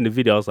was watching the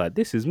video, I was like,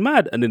 this is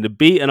mad. And then the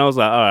beat, and I was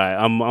like, all right,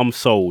 I'm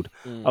sold.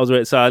 I mm. was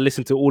ready. So I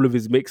listened to all of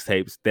his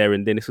mixtapes there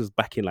and then. This was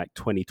back in like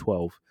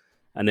 2012.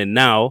 And then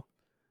now,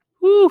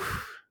 whew,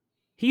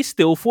 he's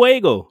still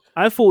fuego.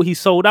 I thought he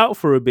sold out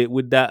for a bit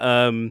with that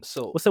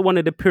So what's the one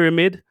of the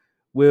pyramid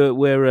where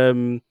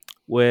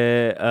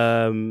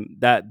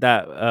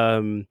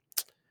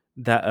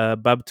that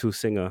Babtu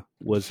singer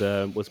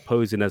was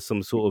posing as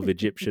some sort of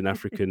Egyptian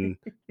African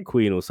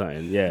queen or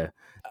something. Yeah,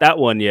 that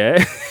one.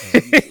 Yeah,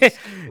 Jesus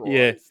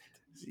yeah, Christ.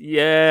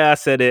 yeah. I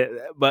said it,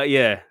 but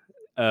yeah,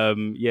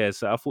 yeah.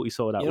 So I thought he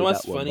sold You out know with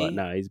what's that one, but funny?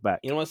 now he's back.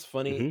 You know what's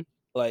funny? Hmm.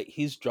 Like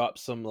he's dropped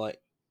some like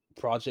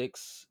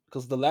projects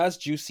because the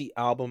last Juicy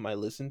album I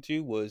listened to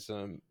was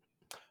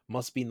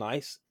Must Be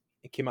Nice.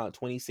 It came out in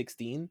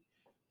 2016,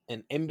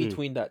 and in Mm.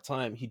 between that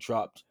time, he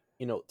dropped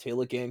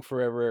Taylor Gang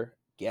Forever,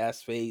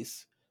 Gas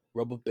Face,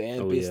 Rubber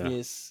Band Oh yeah,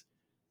 Business,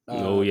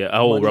 Oh yeah.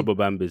 Oh, Money Rubber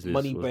Band Business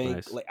Money was Bank.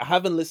 nice. Like I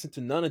haven't listened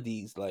to none of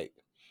these. Like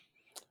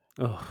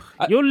Oh,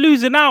 I, you're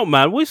losing out,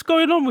 man. What's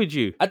going on with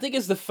you? I think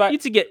it's the You fact.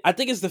 need to get. I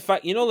think it's the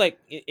fact. You know, like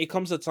it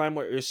comes a time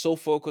where you're so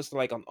focused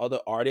like on other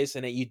artists,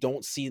 and then you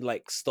don't see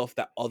like stuff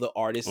that other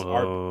artists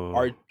Oh,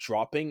 are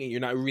dropping, and you're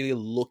not really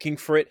looking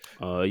for it.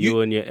 You you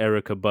and your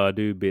Erica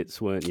Badu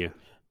bits, weren't you?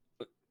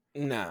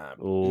 nah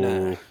nah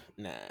Oh,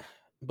 nah.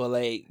 But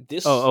like oh,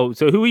 this, oh.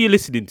 So who are you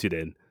listening to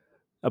then?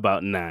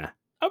 About nah.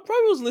 I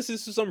probably was listening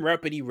to some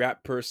rappity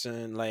rap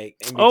person like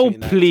in Oh, between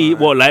that please.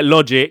 time. What, like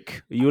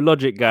Logic? Are you a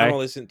Logic I don't guy?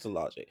 listen to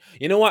Logic.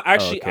 You know what? Oh,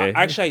 okay.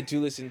 Actually, I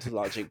do listen to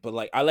Logic, but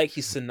like I like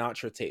his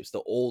Sinatra tapes,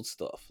 the old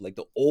stuff, like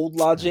the old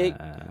Logic.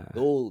 Uh,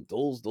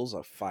 Those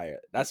are fire.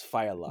 That's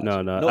fire no, Logic.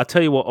 no. No, I'll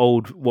tell you what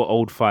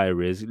old fire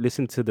is.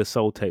 Listen to the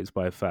Soul Tapes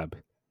by Fab.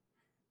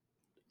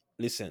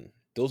 listen,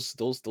 those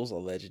are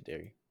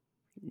legendary.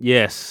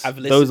 Yes, I've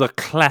those listened. are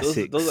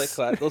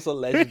classics. Those are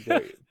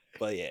legendary.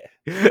 But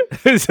yeah,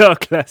 Those are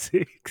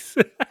classics.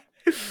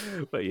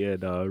 But yeah,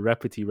 no,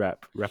 rappity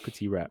rap.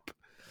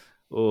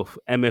 Oh,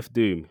 MF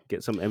Doom.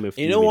 Get some MF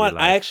you know Doom in your what?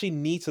 I life. actually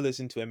need to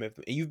listen to MF.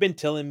 You've been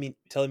telling me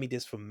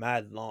this for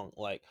mad long.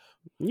 Like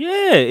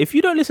Yeah, if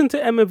you don't listen to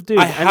MF I Doom,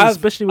 and have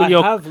especially when I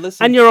you're have and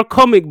listened. you're a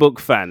comic book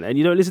fan and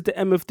you don't listen to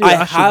MF Doom, I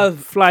I should have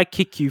fly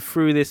kick you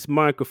through this I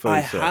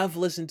microphone, sir. have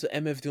listened to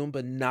MF Doom,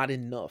 but not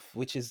enough,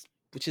 which is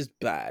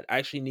bad. I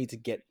actually need to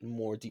get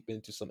more deep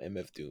into some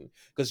MF Doom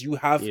because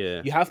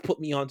Yeah. you have put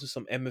me onto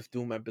some MF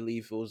Doom. I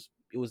believe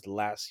it was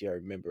last year. I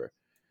remember,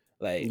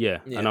 like Yeah.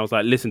 And yeah, I was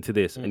like, listen to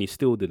this. And Mm. you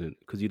still didn't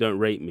because you don't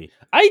rate me.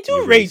 I You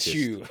do rate racist.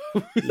 you.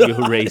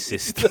 You're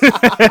racist.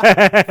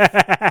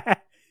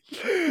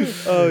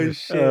 Oh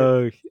shit.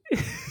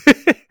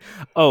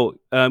 Oh.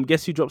 Oh,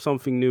 guess who dropped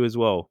something new as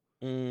well?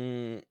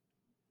 Mm,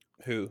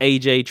 who?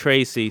 AJ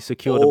Tracy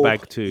secured a Oh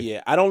bag too.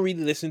 yeah, I don't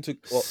really listen to.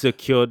 Well,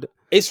 Secured.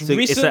 it's So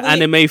it's an recently.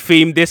 anime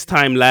theme this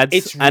time, lads.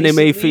 It's Anime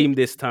recently. theme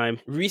this time.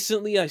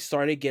 Recently, I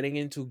started getting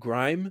into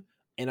grime,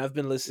 and I've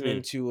been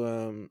listening Mm.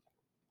 to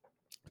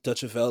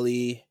Dutch All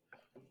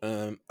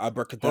right. It's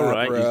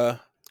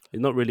Abracadabra.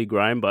 not really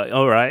grime, but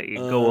all right.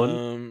 Go on.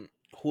 Um,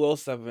 who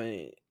else have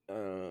I?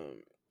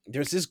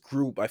 There's this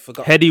group I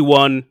forgot. Heady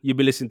One. You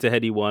be listening to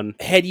Heady One.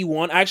 Heady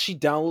One. I actually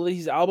downloaded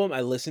his album.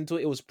 I listened to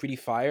it. It was pretty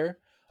fire.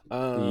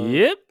 Um,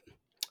 Yep.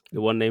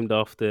 The one named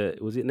after.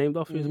 Was it named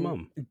after his mm,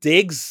 mum?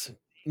 Diggs.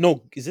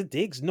 No, is it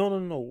Diggs? No, no,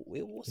 no.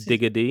 Wait, what's his?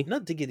 Digger D.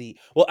 Not Diggity.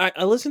 Well,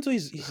 I listened to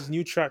his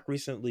new track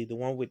recently. The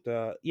one with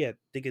yeah,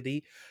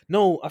 Diggity.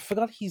 No, I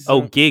forgot his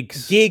Oh,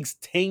 Gigs. Gigs.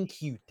 Thank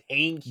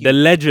The you.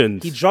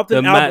 legend. He dropped The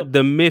an album.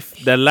 the myth.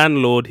 The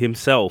landlord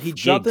himself. He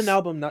dropped an Gigs.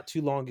 album not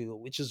too long ago,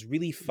 which is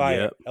really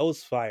fire. Yep. That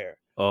was fire.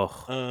 Oh,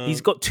 he's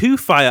Um, got two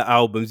fire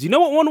albums. You know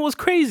what one was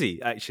crazy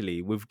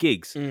actually with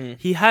Gigs? mm,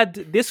 He had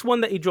this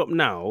one that he dropped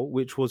now,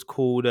 which was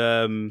called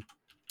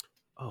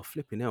oh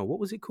flipping hell, what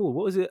was it called?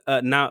 What was it?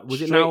 Now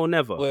was it Now straight. or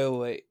Never?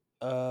 Wait.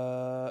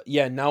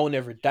 Yeah, Now or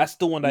Never. That's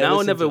the one that I Now or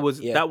listened Never to.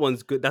 was Yeah, that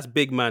one's good. That's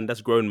big man.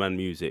 That's grown man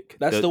music.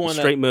 that's the The one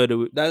Straight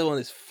Murder. that one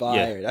is Yeah,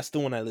 fire. That's the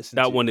one I listened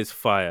that to. one is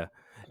fire.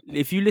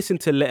 If you listen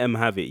to Let 'Em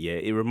Have It, yeah,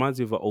 it reminds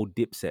me of an old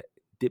Dipset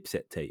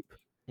tape.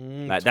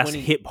 Like that's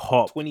 20, hip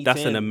hop. That's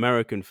an 2010.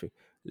 American thing.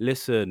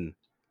 Listen,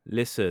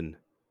 listen.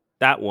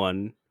 That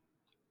one,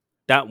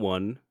 that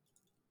one,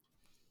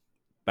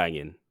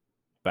 banging,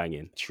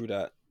 banging. True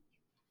that.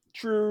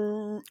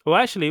 True. Oh,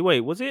 actually,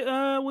 wait, was it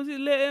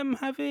Let 'Em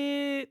Have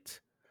It?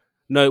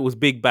 No, it was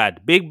Big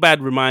Bad. Big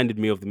Bad reminded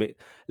me of the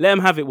Let 'Em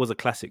Have It was a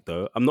classic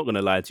though. I'm not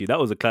gonna lie to you. That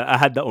was I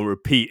had that on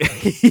repeat.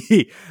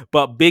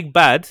 But Big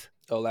Bad,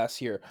 Oh,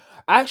 last year.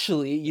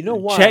 Actually, you know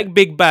what? check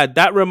Big Bad.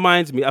 That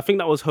reminds me. I think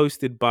that was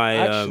hosted by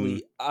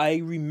Actually, I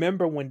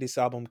remember when this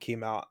album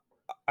came out.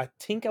 I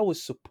think I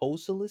was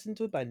supposed to listen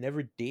to it, but I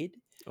never did.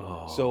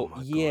 oh So my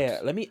god. yeah,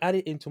 let me add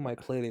it into my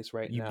playlist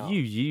right now.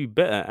 You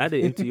better add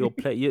it into your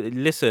play.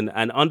 Listen,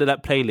 and under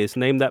that playlist,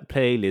 name that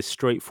playlist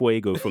Straight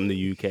Fuego from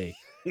the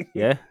UK.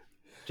 Yeah,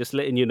 just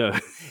letting you know.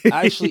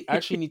 I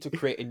actually need to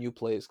create a new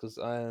playlist because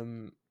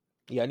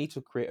yeah, I need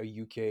to create a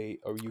UK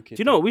Do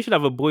you know thing. what? We should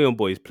have a Bouyon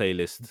Boys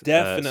playlist. So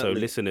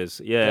Definitely, listeners,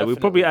 yeah, we'll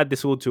probably definitely. add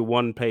this all to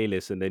one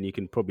playlist, and then you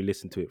can probably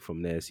listen to it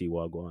from there, see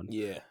what I go on.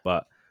 Yeah.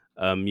 But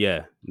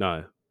yeah,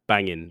 no,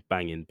 banging,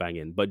 banging,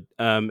 banging. But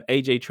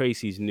AJ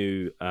Tracy's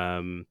new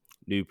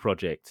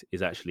project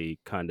is actually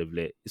kind of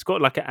lit. It's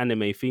got like an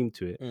anime theme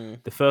to it.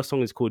 Mm. The first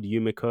song is called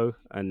Yumiko,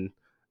 and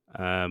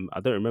I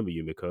don't remember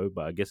Yumiko,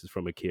 but I guess it's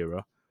from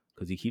Akira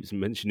because he keeps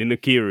mentioning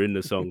Akira in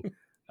the song.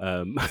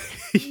 Um,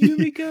 so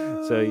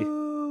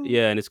Yumiko.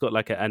 yeah, and it's got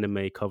like an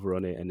anime cover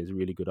on it, and it's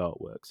really good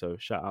artwork. So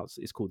shout outs.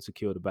 It's called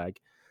Secure the Bag.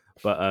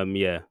 But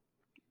yeah,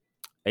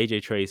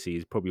 AJ Tracy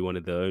is probably one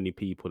of the only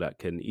people that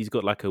can. He's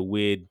got like a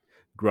weird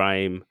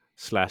grime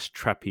slash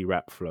trappy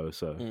rap flow.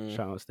 So Mm.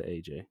 shout outs to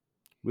AJ.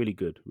 Really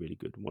good, really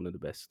good. One of the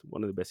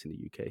best in the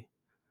UK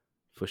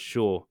for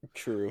sure.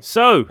 True.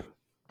 So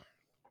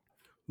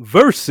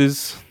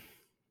versus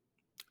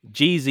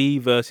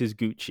Jeezy versus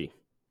Gucci.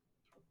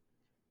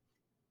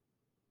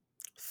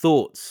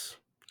 Thoughts?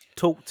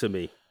 Talk to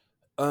me.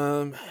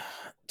 Um,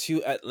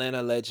 two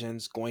Atlanta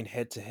legends going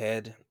head to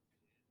head.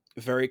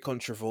 Very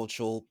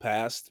controversial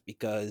past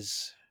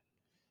because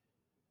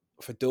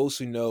for those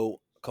who know,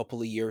 a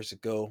couple of years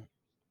ago,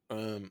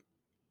 um,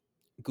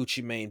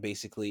 Gucci Mane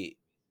basically,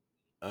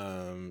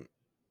 um,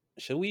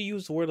 should we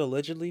use the word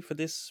allegedly for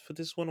this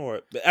one,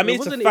 or I It mean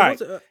it's a wasn't. It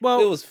was fact.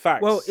 It was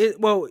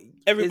well. facts.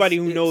 Everybody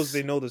who knows they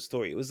It's know the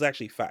story. It was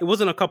actually it facts.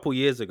 wasn't a couple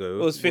years It ago.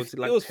 was Was it 50, it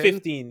like was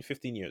 10?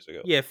 15 years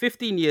ago. Yeah,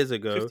 15 years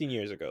ago. 15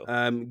 years ago.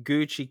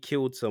 Gucci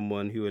killed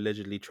someone who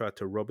allegedly tried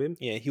to rob him.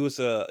 Yeah, he was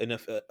a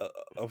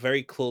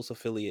very close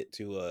affiliate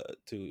to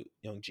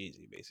Young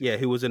Jeezy, Yeah, basically.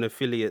 who was an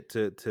affiliate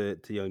to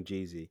Young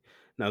Jeezy.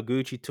 Now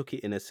Gucci took it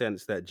in a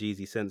sense that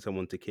Jeezy sent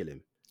someone to kill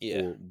him,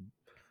 Yeah. or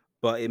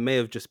but it may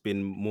have just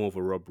been more of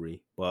a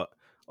robbery. But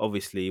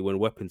obviously, when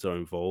weapons are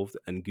involved,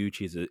 and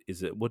Gucci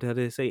is a what did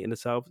they say in the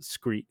South?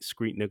 Screet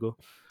nigga.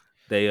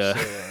 They So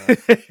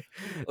they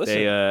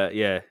listen,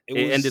 yeah, it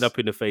it ended was up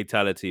in a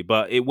fatality,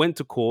 but it went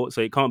to court,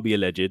 so it can't be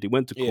alleged. It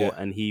went to yeah court,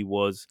 and he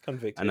was, and I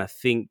convicted.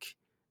 think,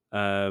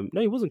 no,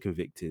 he wasn't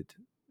convicted.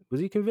 Was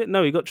he convicted?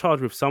 No, he got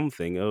charged with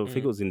something. I think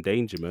it Mm, was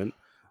endangerment,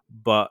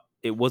 but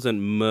it wasn't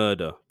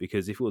murder,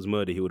 because if it was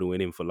murder, he would have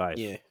went in for life.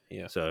 yeah,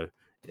 yeah. So,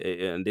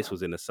 and this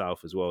was in the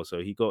South as well,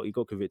 so he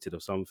got convicted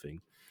of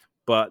something.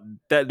 But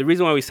the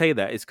reason why we say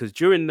that is because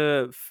during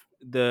the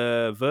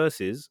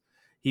verses,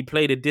 he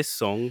played a diss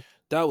song,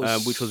 That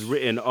which was was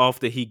written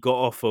after he got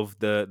off of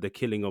the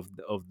killing of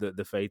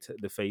the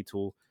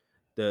fatal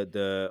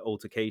the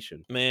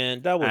altercation.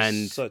 man. That was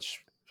And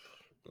such.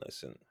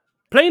 Listen,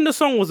 playing the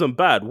song wasn't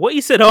bad. What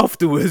he said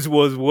afterwards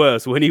was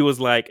worse. When he was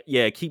like,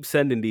 "Yeah, keep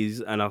sending these,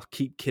 and I'll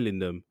keep killing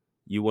them.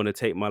 You want to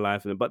take my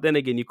life?" But then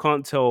again, you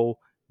can't tell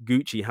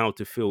Gucci how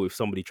to feel if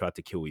somebody tried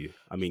to kill you.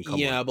 I mean, come on.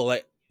 yeah, but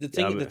like the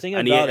thing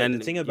And he about it, the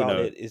and thing you about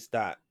know it is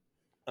that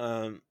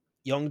um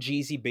Young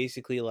Jeezy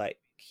basically like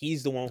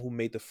he's the one who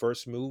made the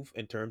first move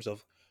in terms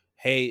of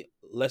hey,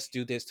 let's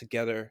do this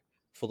together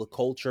for the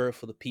culture,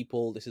 for the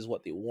people. This is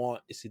what they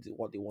want. This is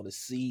what they want to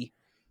see.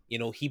 You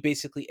know, he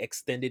basically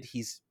extended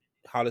his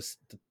how to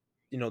the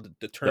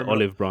the term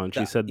olive branch.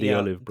 He that said the yeah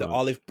olive the branch.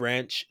 olive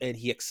branch, and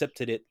he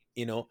accepted it.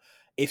 You know,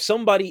 if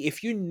somebody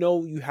if you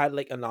know you had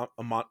like an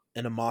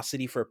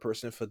animosity for a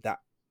person for that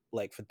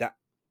for that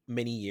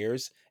many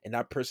years, and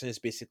that person is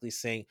basically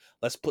saying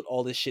let's put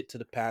all this shit to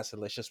the past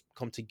and let's just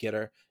come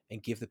together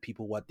and give the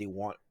people what they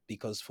want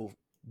because for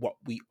what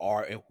we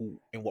are and who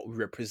and what we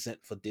represent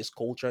for this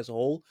culture as a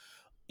whole.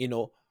 You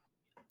know,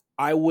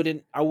 I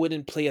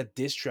wouldn't play a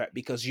diss track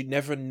because you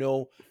never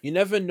know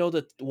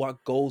that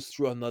what goes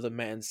through another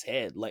man's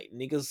head. Like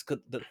niggas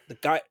could the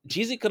guy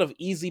Jeezy could have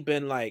easily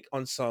been like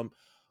on some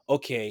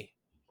okay,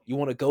 you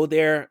want to go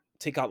there,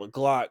 take out the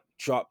Glock,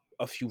 drop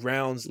a few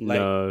rounds, like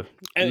No,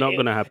 and not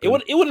gonna happen.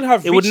 it wouldn't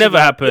have It would reached to never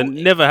that.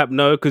 happen. Never happen.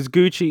 No, because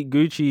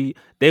Gucci,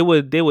 they were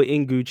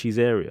in Gucci's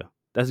area.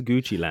 That's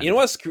Gucci You know land.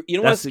 what's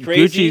That's Gucci's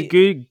crazy?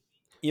 good.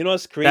 You know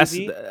what's That's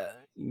crazy?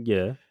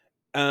 yeah.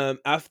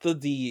 After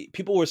the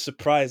people were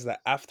surprised that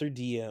after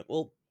the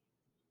well,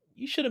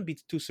 you shouldn't be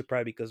too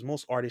surprised because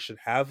most artists should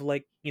have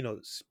like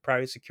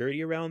private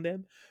security around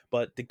them,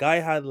 but the guy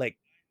had like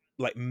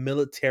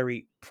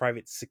military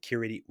private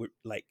security with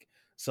like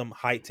some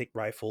high tech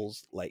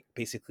rifles, like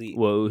basically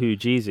Well, who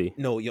Jeezy?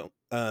 no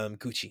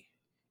Gucci,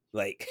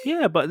 like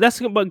Yeah, but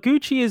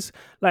Gucci is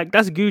like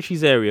that's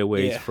Gucci's area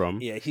where he's yeah from,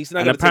 yeah he's not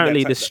and gonna take that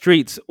apparently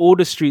type. all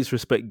the streets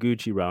respect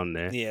Gucci around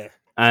there. Yeah,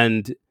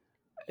 And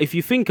if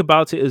you think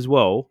about it as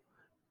well,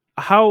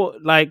 how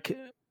like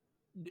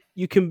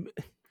you can,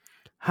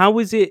 how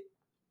is it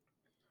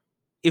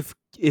if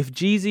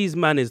Jeezy's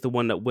man is the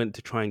one that went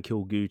to try and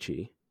kill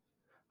Gucci?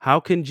 How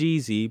can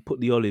Jeezy put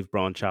the olive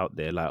branch out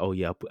there like, oh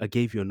yeah, I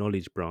gave you a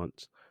knowledge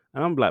branch,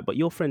 and I'm like, but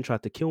your friend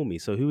tried to kill me,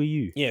 so who are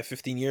you? yeah,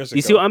 15 years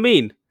You see what ago. I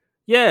mean?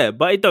 Yeah,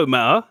 but it don't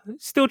matter.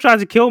 Still trying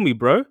to kill me,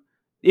 bro.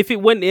 If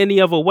it went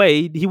any other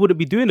way, he wouldn't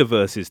be doing the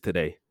verses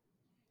today,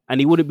 and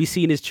he wouldn't be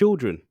seeing his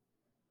children.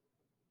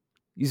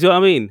 You see what I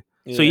mean?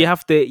 So Yeah,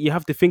 you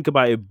have to think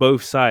about it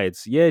both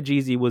sides. Yeah,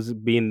 Jeezy was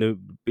being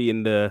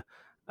the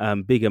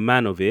bigger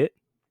man of it,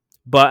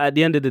 but at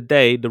the end of the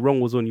day, the wrong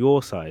was on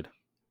your side.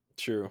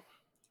 true.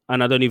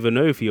 And I don't even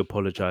know if he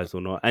apologized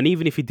or not. And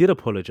even if he did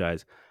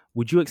apologize,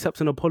 would you accept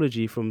an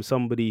apology from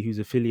somebody who's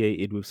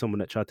affiliated with someone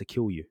that tried to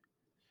kill you?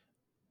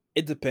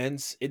 It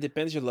depends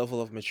your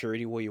level of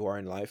maturity where you are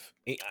in life.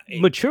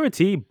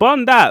 Maturity,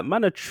 bond that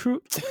man. A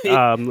true. It,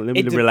 Let me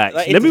it, de- relax.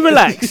 like Let me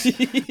relax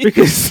it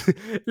because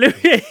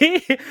let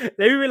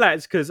me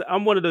relax because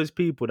I'm one of those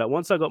people that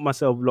once I got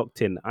myself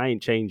locked in, I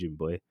ain't changing,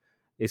 boy.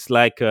 It's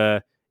like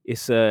I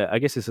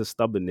guess it's a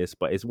stubbornness,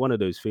 but it's one of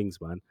those things,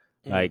 man.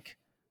 Mm, Like,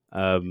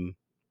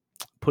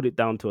 put it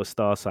down to a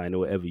star sign or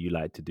whatever you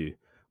like to do.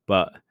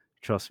 But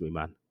trust me,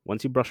 man,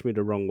 once you brush me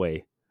the wrong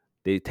way,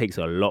 it takes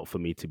a lot for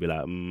me to be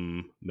like,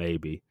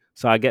 maybe.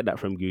 So I get that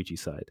from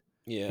Gucci's side,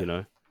 yeah, you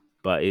know.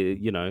 But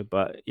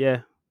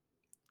yeah,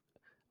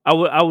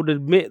 I would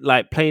admit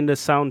like playing the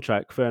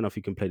soundtrack. Fair enough,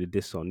 you can play the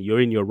diss song.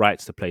 You're in your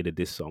rights to play the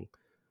diss song.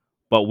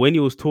 But when he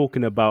was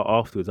talking about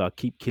afterwards, I'll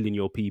keep killing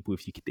your people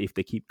if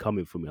they keep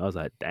coming for me. I was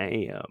like,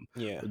 damn.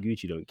 Yeah, But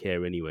Gucci don't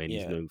care anyway, and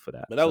he's yeah. known for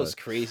that. But that So was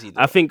crazy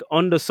I though. think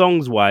on the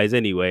songs wise,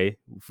 anyway,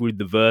 with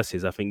the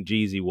verses, I think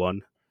Jeezy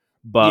won.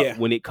 But Yeah,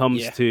 when it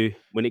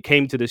yeah.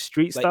 came to the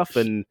street Like stuff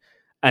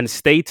and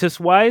status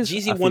wise,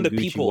 Jeezy I won the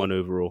think Gucci won people.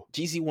 overall.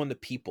 Jeezy won the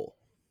people.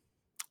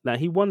 Now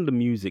he won the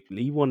music,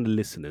 he won the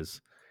listeners.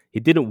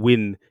 He didn't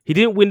win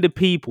the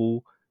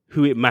people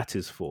who it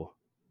matters for.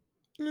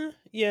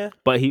 Yeah.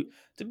 But he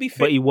To be fair,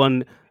 but he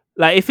won.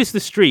 Like if it's the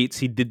streets,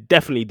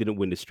 definitely didn't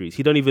win the streets.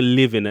 He don't even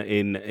live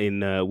in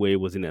where he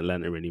was in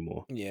Atlanta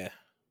anymore. yeah.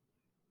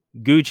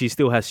 Gucci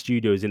still has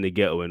studios in the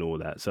ghetto and all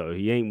that, so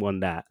he ain't won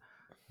that.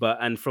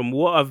 And from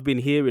what I've been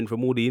hearing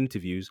from all the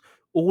interviews,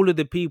 all of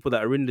the people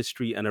that are in the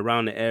street and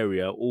around the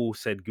area all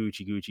said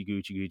Gucci, Gucci,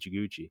 Gucci, Gucci,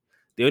 Gucci.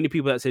 The only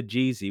people that said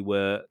Jeezy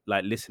were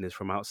like listeners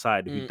from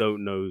outside who Mm.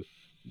 don't know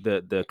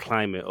the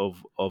climate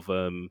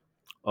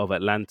of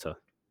Atlanta.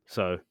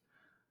 So,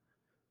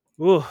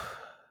 ooh.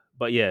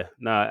 But yeah,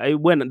 nah, it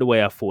went the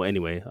way I thought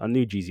anyway. I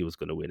knew Jeezy was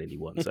gonna win and he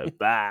won, so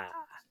bah.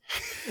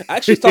 I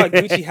actually thought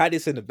Gucci had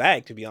this in the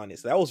bag. To be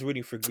honest, I was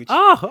rooting for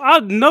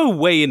Gucci. No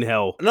way in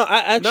hell. No,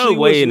 I No actually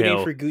way was in rooting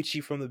hell. for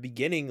Gucci from the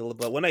beginning.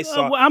 But when I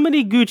saw, How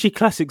many Gucci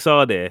classics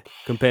are there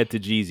compared to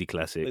Jeezy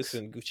classics?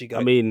 listen,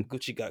 I mean,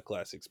 Gucci got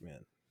classics,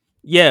 man.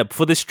 yeah,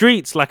 for the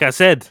streets, like I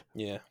said,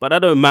 Yeah. but that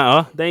don't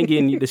matter. They ain't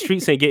getting you, the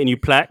streets ain't getting you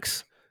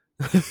plaques.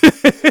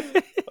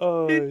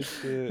 Oh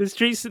shit.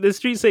 The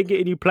streets ain't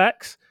getting you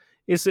plaques.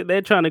 It's that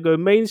they're trying to go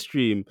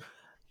mainstream.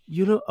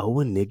 You don't owe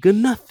a nigga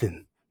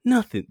nothing.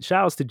 Nothing.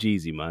 Shouts to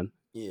Jeezy, man.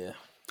 Yeah.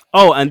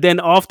 Oh, and then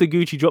after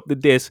Gucci dropped the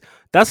diss,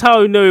 that's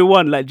how I know he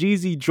won. Like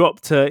Jeezy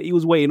dropped he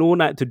was waiting all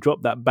night to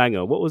drop that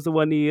banger. What was the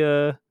one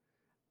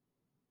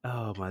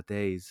oh my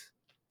days.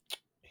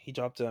 He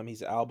dropped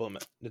his album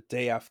the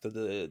day after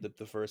the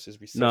verses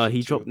No, recession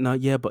he too. dropped no,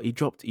 yeah, but he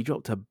dropped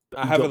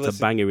I haven't a listened.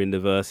 banger in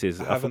the verses.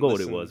 I I haven't forgot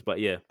what it was, listened. but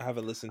yeah. I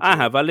haven't listened I to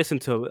have. it. I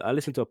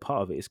listened to a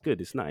part of it. It's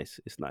good. It's nice.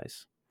 It's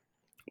nice.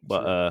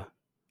 But True.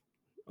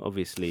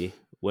 obviously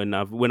when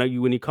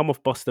you come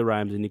off Busta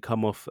Rhymes and you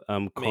come off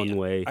Man,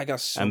 Conway I got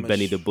so and much.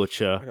 Benny the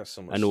Butcher I got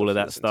so much and all stuff of to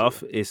that listen stuff,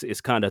 to.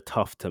 it's kind of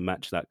tough to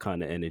match that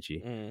kind of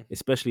energy. Mm.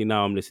 Especially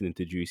now I'm listening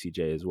to Juicy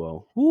J as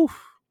well. Woof,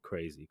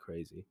 crazy,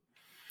 crazy.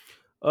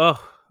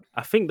 Oh,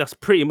 I think that's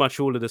pretty much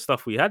all of the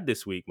stuff we had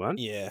this week, man.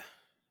 Yeah.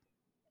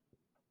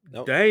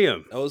 Nope.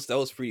 Damn. That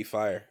was pretty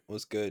fire. It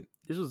was good.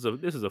 This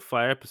is a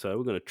fire episode.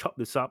 We're gonna chop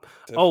this up.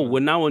 Definitely. Oh, we're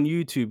now on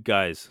YouTube,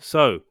 guys.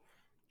 So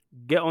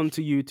get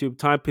onto YouTube,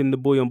 type in the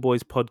Bouyon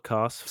Boys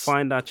podcast,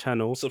 find our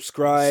channel,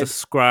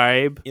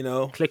 subscribe, You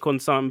know, click on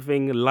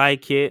something,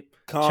 like it,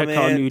 comment, check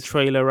our new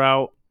trailer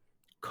out,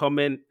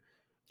 comment,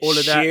 all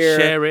of that, share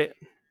share it.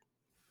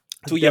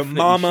 to your Definitely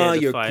mama, share the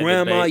your fire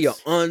grandma, your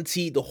debates.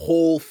 auntie, the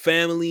whole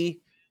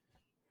family,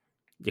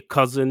 Your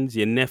cousins,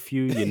 your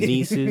nephew, your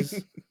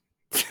nieces,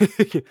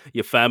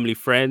 your family,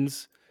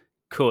 friends.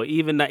 Cool.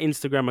 Even that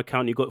Instagram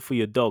account you got for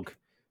your dog,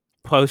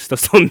 post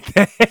us on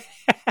there.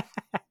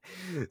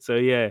 So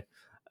yeah,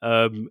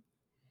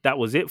 that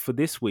was it for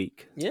this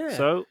week. Yeah.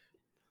 So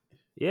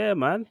yeah,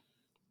 man.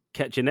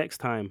 Catch you next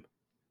time.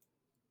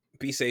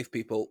 Be safe,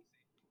 people.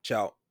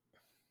 Ciao.